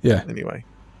 Yeah. Anyway,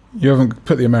 you haven't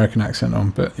put the American accent on,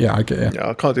 but yeah, I get it. Yeah,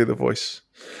 I can't do the voice.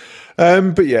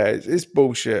 But yeah, it's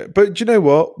bullshit. But do you know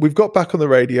what? We've got back on the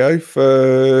radio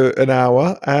for an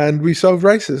hour, and we solved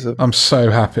racism. I'm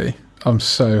so happy. I'll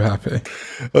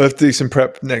have to do some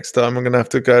prep next time. I'm going to have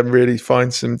to go and really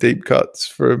find some deep cuts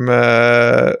from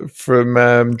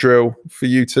Drill for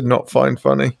you to not find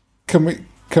funny. Can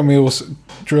we also?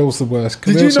 Drill's the worst.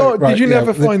 Did you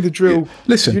never find the Drill?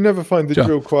 Listen, did you never find the John,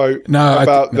 Drill quote? No,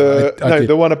 about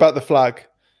the one about the flag.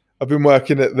 I've been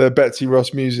working at the Betsy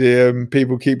Ross Museum.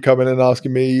 People keep coming and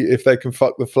asking me if they can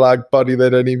fuck the flag. Buddy, they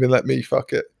don't even let me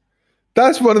fuck it.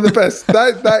 That's one of the best.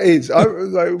 that is.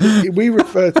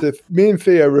 Me and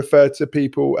Theo refer to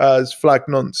people as flag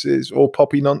nonces or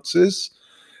poppy nonces,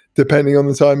 depending on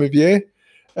the time of year.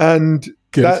 And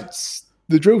Good. That's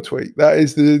the drill tweet.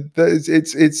 It's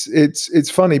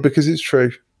funny because it's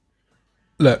true.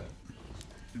 Look,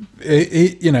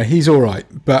 he's all right,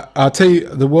 but I'll tell you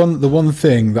the one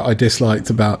thing that I disliked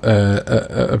about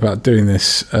doing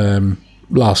this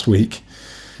last week.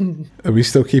 Are we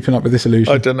still keeping up with this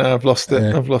illusion? I don't know. I've lost it.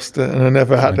 And I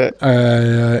never had it.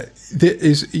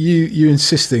 Is you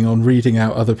insisting on reading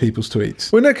out other people's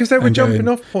tweets? Well, no, because they were jumping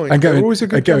off point. And going, always a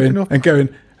good jumping off. And going.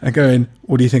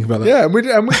 What do you think about that? Yeah,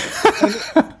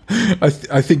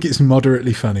 I think it's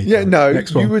moderately funny. Yeah, no,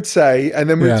 you would say, and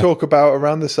then we'd talk about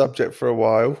around the subject for a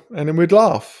while, and then we'd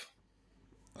laugh.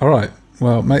 All right.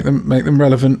 Well, make them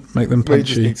relevant, make them punchy. We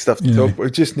just need stuff to talk.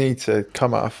 We just need to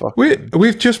come out of fucking.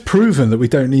 We've just proven that we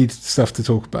don't need stuff to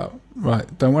talk about. Right?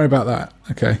 Don't worry about that.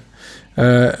 Okay.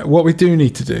 What we do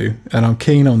need to do, and I'm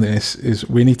keen on this, is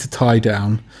we need to tie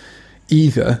down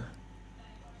either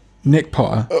Nick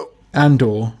Potter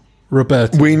and/or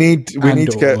Roberto. We need to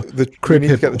get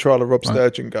the trial of Rob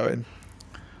Sturgeon going.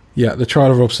 Yeah, the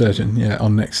trial of Rob Sturgeon. Yeah,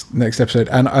 on next episode,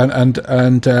 and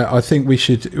I think we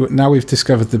should. Now we've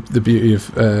discovered the beauty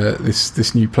of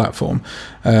this new platform.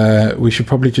 We should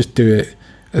probably just do it,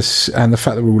 and the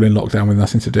fact that we're all in lockdown with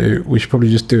nothing to do, we should probably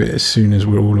just do it as soon as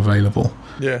we're all available.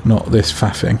 Yeah, not this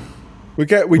faffing.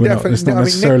 It's not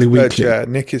necessarily weekly.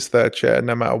 Nick is third chair,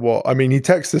 no matter what. I mean, he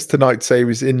texted us tonight to say he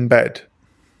was in bed.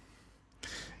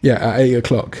 Yeah, at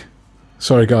 8:00.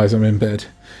 Sorry, guys, I'm in bed.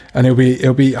 And he'll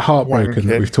be heartbroken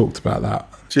that we've talked about that.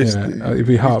 He'll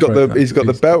be heartbroken. He's got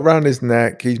the belt round his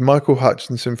neck. He's Michael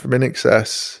Hutchinson from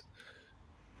INXS.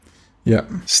 Yeah.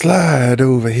 Slide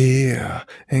over here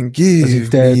and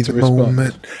give me the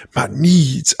moment. My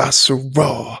needs are so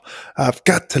raw. I've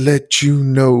got to let you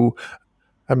know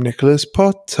I'm Nicholas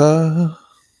Potter.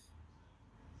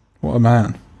 What a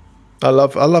man. I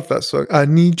love that song. I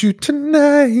need you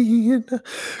tonight,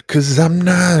 'cause I'm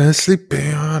not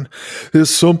sleeping.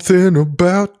 There's something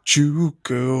about you,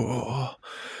 girl,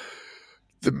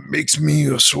 that makes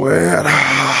me sweat.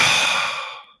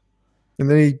 And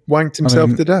then he wanked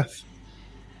himself to death.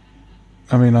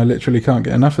 I mean, I literally can't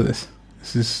get enough of this.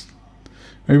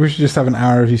 Maybe we should just have an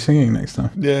hour of you singing next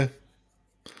time. Yeah.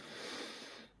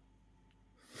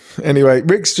 Anyway,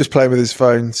 Rick's just playing with his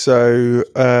phone, so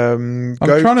I'm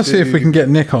trying to see if we can get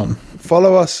Nick on.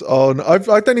 Follow us on. I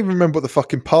don't even remember what the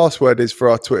fucking password is for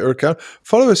our Twitter account.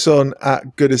 Follow us on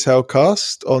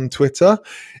 @GoodAsHellCast on Twitter.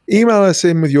 Email us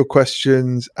in with your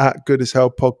questions at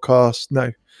goodashellpodcast.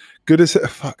 No,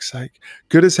 fuck's sake.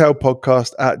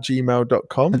 goodashellpodcast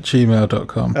 @gmail.com.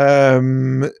 @gmail.com.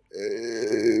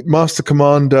 Master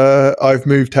Commander, I've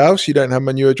moved house. You don't have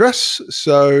my new address,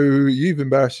 so you've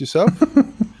embarrassed yourself.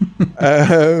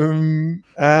 Have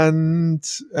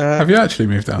you actually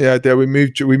moved out? Yeah, we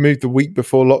moved the week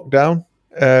before lockdown.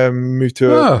 Moved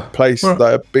to a place, like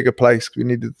a bigger place. We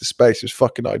needed the space. It was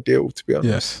fucking ideal, to be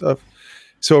honest. Yes.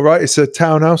 It's all right. It's a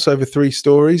townhouse over 3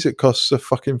 stories. It costs a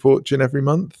fucking fortune every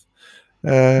month.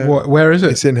 Where is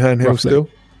it? It's in Herne Hill still.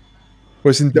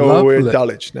 We're in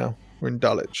Dulwich now. We're in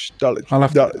Dulwich. I'll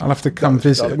have to come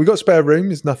visit. We've got a spare room.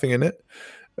 There's nothing in it.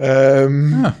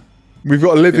 We've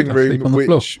got a living room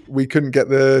which we couldn't get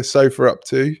the sofa up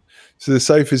to. So the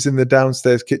sofa's in the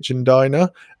downstairs kitchen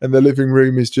diner, and the living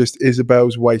room is just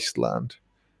Isabel's wasteland.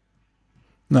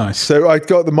 Nice. So I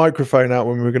got the microphone out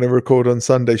when we were going to record on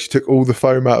Sunday. She took all the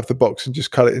foam out of the box and just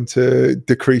cut it into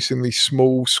decreasingly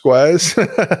small squares.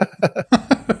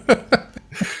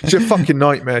 She's a fucking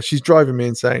nightmare. She's driving me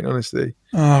insane, honestly.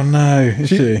 Oh no,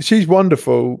 she's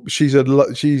wonderful. She's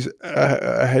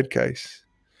a head case.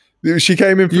 She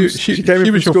came in from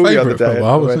school the other day. For a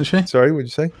while, wasn't she? Sorry, what did you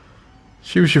say?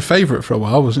 She was your favourite for a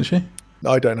while, wasn't she?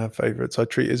 I don't have favourites. I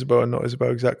treat Isabel and not Isabel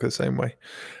exactly the same way.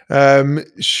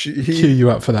 Cue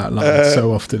you up for that line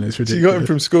so often. It's ridiculous. She got him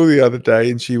from school the other day,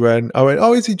 and I went,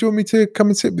 oh, Izzy, do you want me to come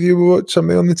and sit with you and watch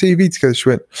something on the TV together? She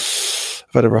went,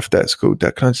 I've had a rough day at school,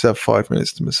 Dad. Can I just have 5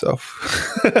 minutes to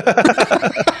myself?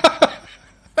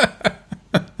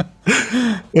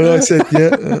 And I said,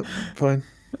 yeah, fine.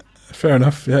 Fair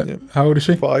enough. Yeah. How old is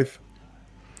she? 5.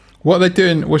 What are they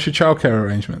doing? What's your childcare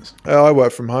arrangements? I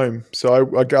work from home, so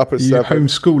I get up at 7.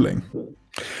 Homeschooling?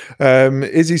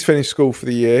 Izzy's finished school for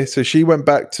the year, so she went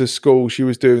back to school. She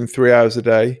was doing 3 hours a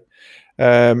day,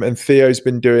 and Theo's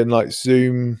been doing like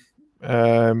Zoom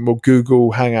or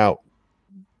Google Hangout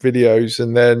videos,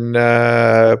 and then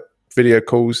video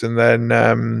calls, and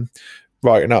then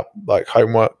writing up like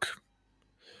homework.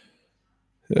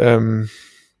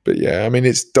 But yeah, I mean,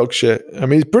 it's dog shit. I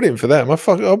mean, it's brilliant for them.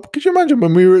 Could you imagine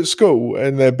when we were at school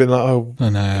and they'd been like, "Oh,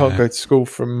 can't go to school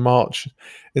from March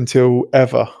until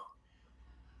ever."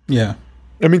 Yeah.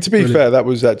 I mean, to be fair, that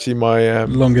was actually my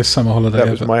longest summer holiday. That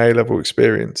was my A-level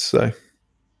experience. So,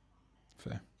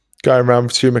 fair. Going around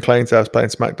with Stu McLean's house playing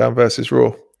SmackDown versus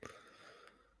Raw.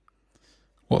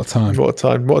 What a time! What a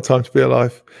time! What a time to be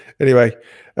alive. Anyway,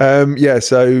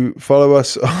 so follow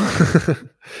us.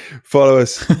 Follow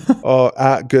us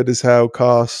at Good As Hell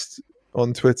Cast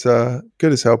on Twitter,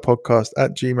 Good As Hell Podcast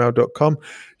at gmail.com.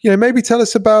 Maybe tell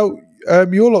us about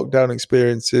your lockdown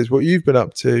experiences, what you've been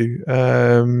up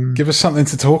to. Give us something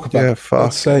to talk about. Yeah,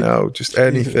 fuck. No, just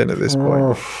anything at this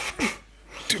point.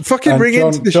 Fucking ring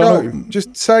into the show.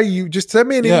 Just send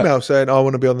me an email saying I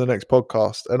want to be on the next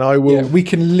podcast, and I will. Yeah, we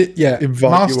can.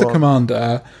 Invite Master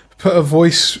Commander. Put a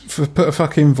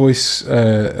fucking voice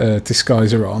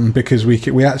disguiser on, because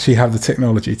we actually have the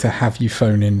technology to have you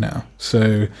phone in now.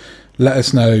 So let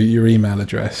us know your email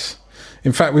address.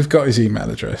 In fact, we've got his email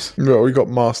address. No, we got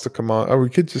Master Commander.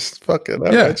 We could just fuck it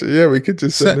up. Actually. Yeah, we could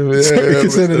just send him. We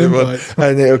could send an invite,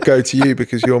 and it'll go to you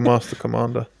because you're Master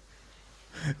Commander.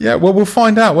 Yeah, well, we'll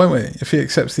find out, won't we, if he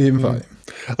accepts the invite.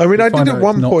 I mean, I did at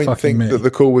one point think that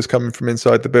the call was coming from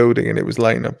inside the building and it was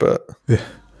Lena, but yeah.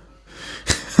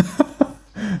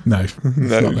 No,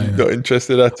 not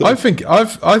interested at all. I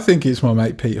think it's my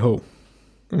mate Pete Hall.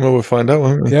 Well, we'll find out,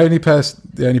 won't we? The only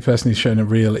person who's shown a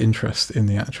real interest in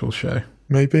the actual show.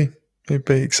 Maybe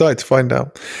excited to find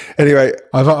out. Anyway,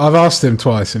 I've asked him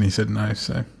twice and he said no.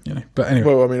 So but anyway.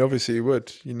 Well, I mean, obviously he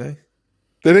would.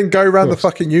 They didn't go around the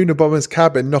fucking Unabomber's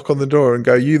cabin, knock on the door, and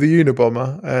go, "You the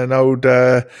Unabomber?" And old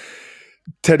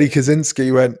Teddy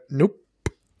Kaczynski went, "Nope."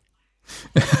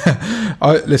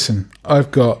 Listen,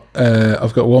 I've got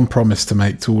one promise to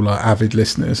make to all our avid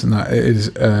listeners, and that is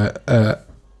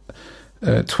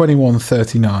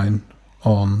 21:39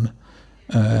 on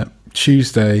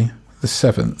Tuesday the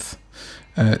 7th.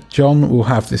 John will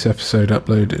have this episode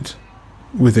uploaded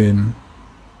within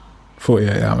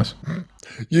 48 hours.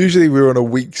 Usually we're on a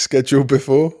week schedule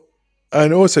before,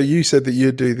 and also you said that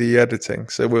you'd do the editing,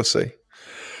 so we'll see.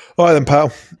 All right then,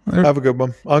 pal. Have a good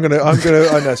one. I'm gonna. I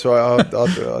know, sorry.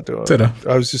 I'll do it.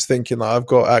 I was just thinking that I've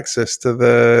got access to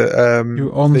the.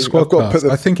 You're on the Squadcast.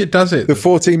 I think it does it. The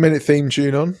 14-minute theme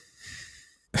tune on.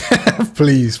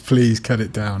 Please cut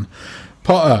it down,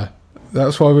 Potter.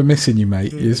 That's why we're missing you,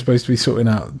 mate. You're supposed to be sorting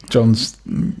out John's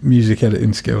music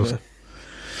editing skills. Yeah.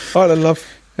 All right then, love.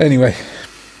 Anyway,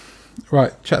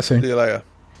 right. Chat soon. See you later.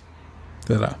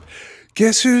 Ta-da.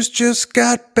 Guess who's just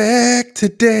got back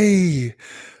today?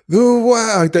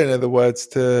 I don't know the words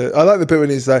to. I like the bit when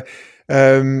he's like,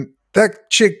 that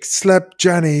chick slapped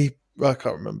Johnny. I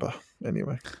can't remember.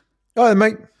 Anyway. All right,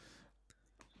 mate.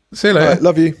 See you later. Right,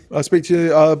 love you. I'll speak to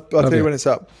you. I'll tell you when it's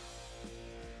up.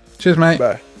 Cheers, mate.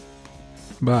 Bye.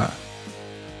 Bye.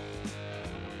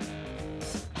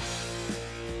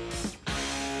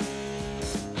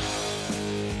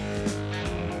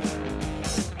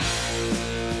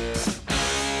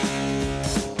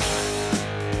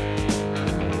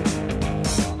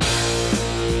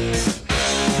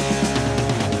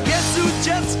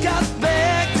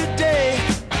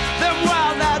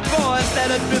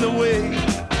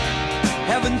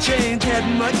 Change had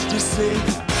much to say,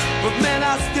 but man,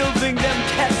 I still think them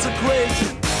cats are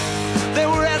crazy. They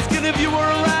were asking if you were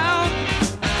around,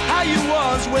 how you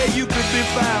was, where you could be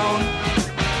found.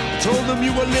 I told them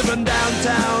you were living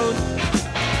downtown,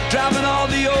 driving all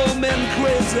the old men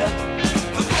crazy.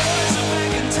 The boys are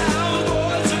back in town, the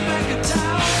boys are back in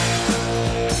town.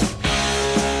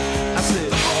 I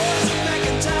said, the boys are back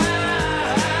in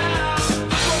town,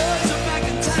 the boys are back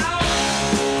in town.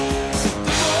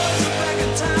 The boys are back in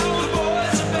town, the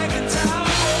boys are back in town,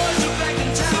 the boys are back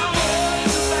in town, boys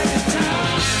are back in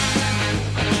town.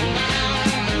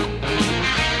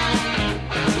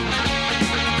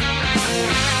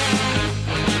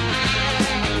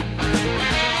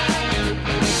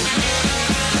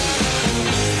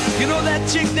 You know that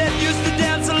chick that used to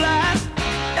dance a lot?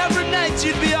 Every night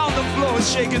she'd be on the floor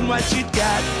shaking what she'd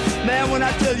got. Man, when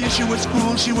I tell you she was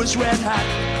cool, she was red hot.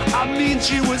 I mean,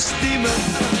 she was steaming.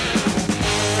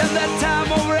 And that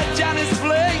time over at Johnny's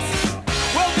place,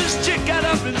 well, this chick got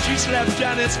up and she slapped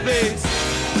Johnny's face.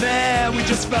 Man, we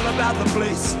just fell about the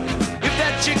place. If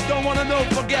that chick don't wanna know,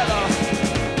 forget her.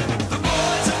 The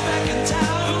boys are back in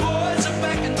town, the boys are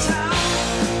back in town.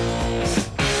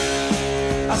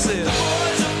 I said, the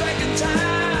boys are back in town,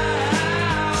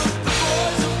 the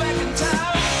boys are back in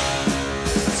town.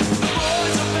 The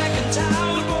boys are back in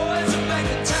town, the boys are back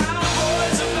in town, the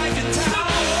boys are back in town,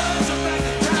 the boys are back in town.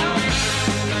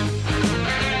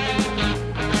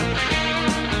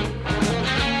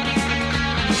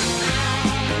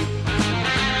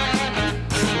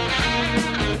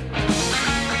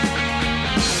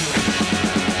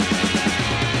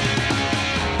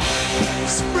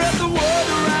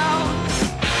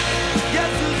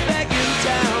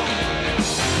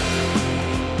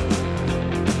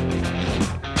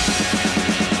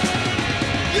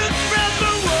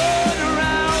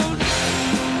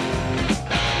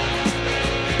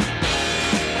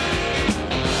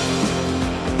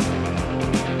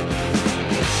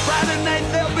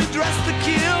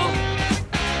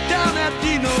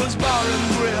 bar and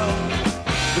grill.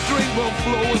 The drink will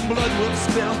flow and blood will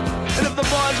spill. And if the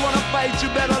boys wanna fight, you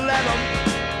better let them.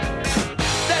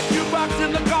 That jukebox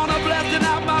in the corner blasting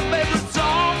out my favorite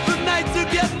song. The nights are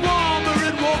getting warmer,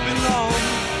 it won't be long.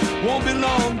 Won't be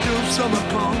long till summer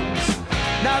comes.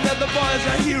 Now that the boys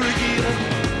are here again.